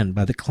black men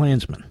by the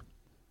Klansmen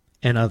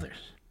and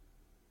others,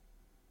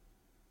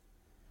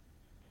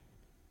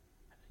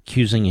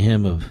 accusing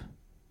him of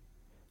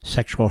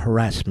sexual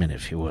harassment,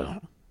 if you will.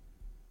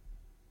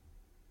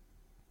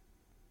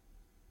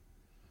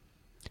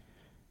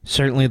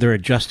 Certainly there are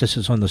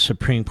justices on the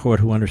Supreme Court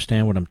who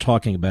understand what I'm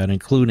talking about,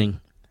 including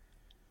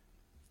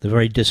the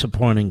very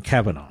disappointing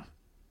Kavanaugh,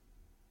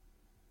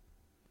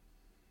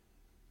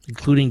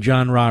 including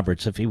John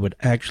Roberts, if he would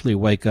actually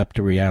wake up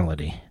to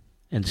reality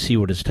and see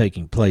what is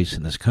taking place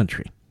in this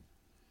country.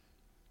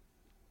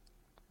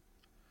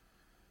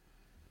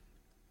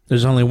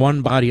 There's only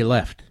one body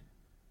left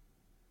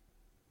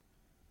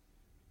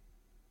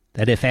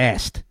that, if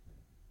asked,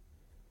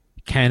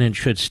 can and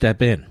should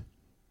step in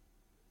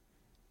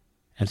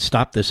and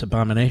stop this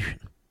abomination.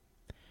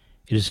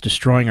 It is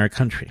destroying our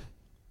country.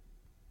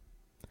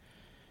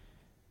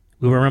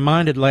 We were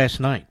reminded last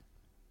night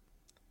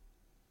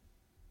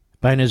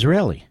by an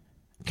Israeli,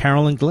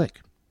 Carolyn Glick,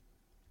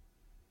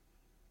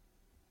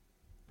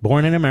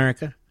 born in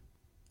America,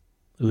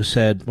 who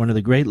said, one of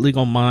the great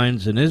legal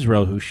minds in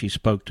Israel who she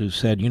spoke to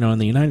said, in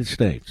the United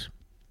States,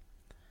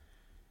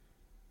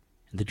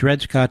 the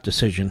Dred Scott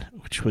decision,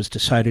 which was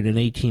decided in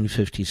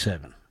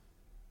 1857,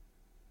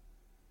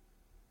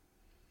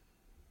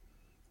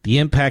 the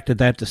impact of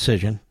that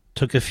decision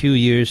took a few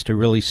years to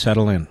really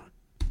settle in.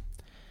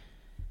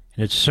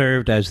 And it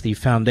served as the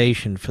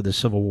foundation for the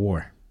Civil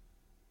War.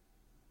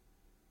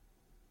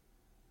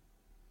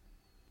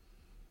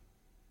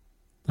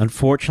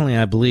 Unfortunately,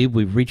 I believe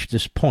we've reached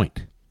this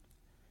point.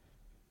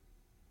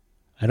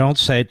 I don't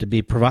say it to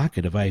be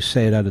provocative. I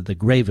say it out of the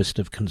gravest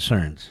of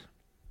concerns.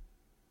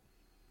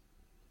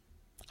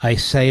 I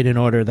say it in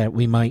order that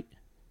we might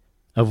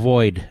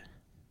avoid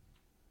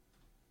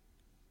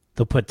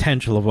the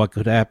potential of what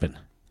could happen.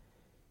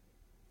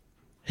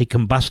 A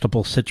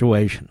combustible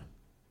situation.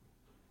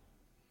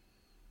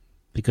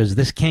 Because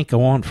this can't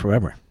go on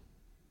forever.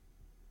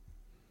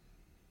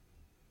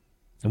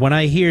 And when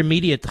I hear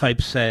media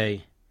types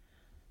say,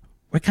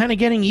 we're kind of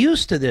getting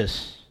used to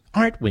this,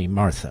 aren't we,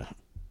 Martha?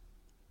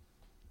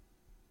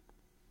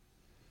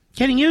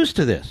 Getting used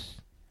to this.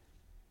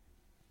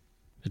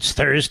 It's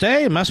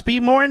Thursday, it must be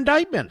more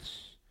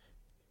indictments.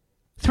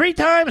 3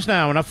 times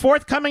now, and a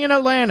 4th coming in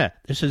Atlanta.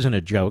 This isn't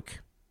a joke.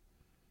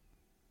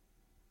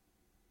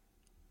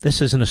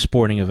 This isn't a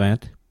sporting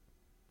event.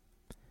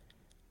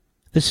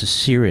 This is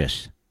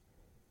serious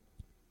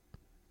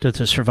to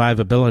the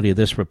survivability of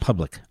this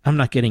republic. I'm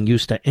not getting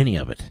used to any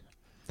of it.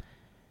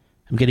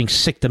 I'm getting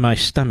sick to my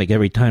stomach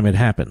every time it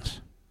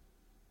happens.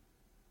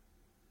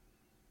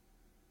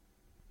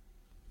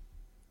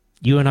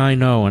 You and I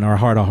know in our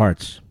heart of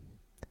hearts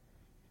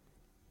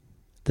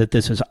that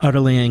this is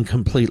utterly and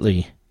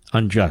completely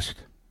unjust.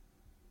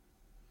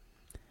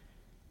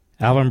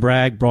 Alvin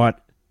Bragg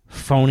brought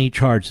phony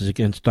charges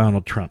against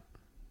Donald Trump.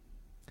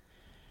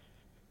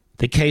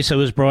 The case that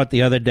was brought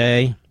the other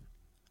day,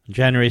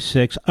 January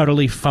 6th,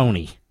 utterly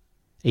phony.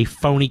 A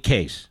phony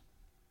case.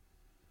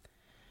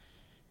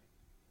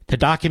 The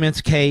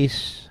documents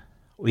case,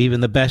 or even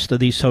the best of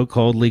these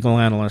so-called legal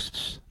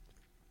analysts,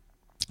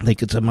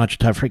 think it's a much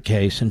tougher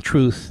case. In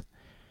truth,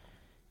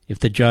 if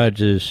the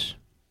judge is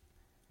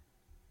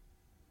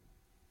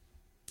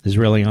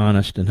really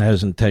honest and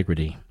has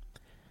integrity,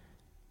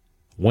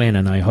 when,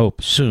 and I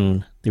hope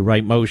soon, the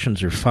right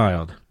motions are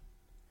filed,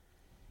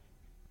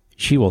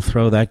 she will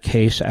throw that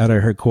case out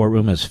of her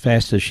courtroom as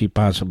fast as she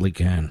possibly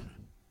can.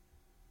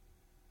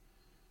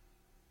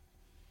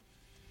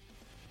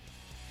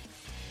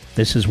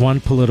 This is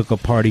one political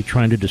party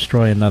trying to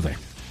destroy another.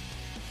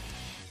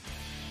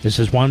 This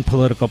is one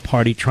political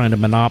party trying to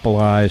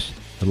monopolize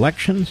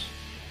elections,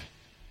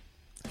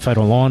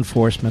 federal law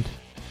enforcement,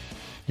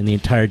 and the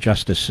entire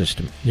justice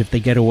system. If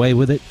they get away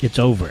with it, it's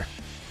over.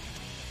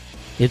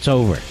 It's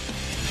over.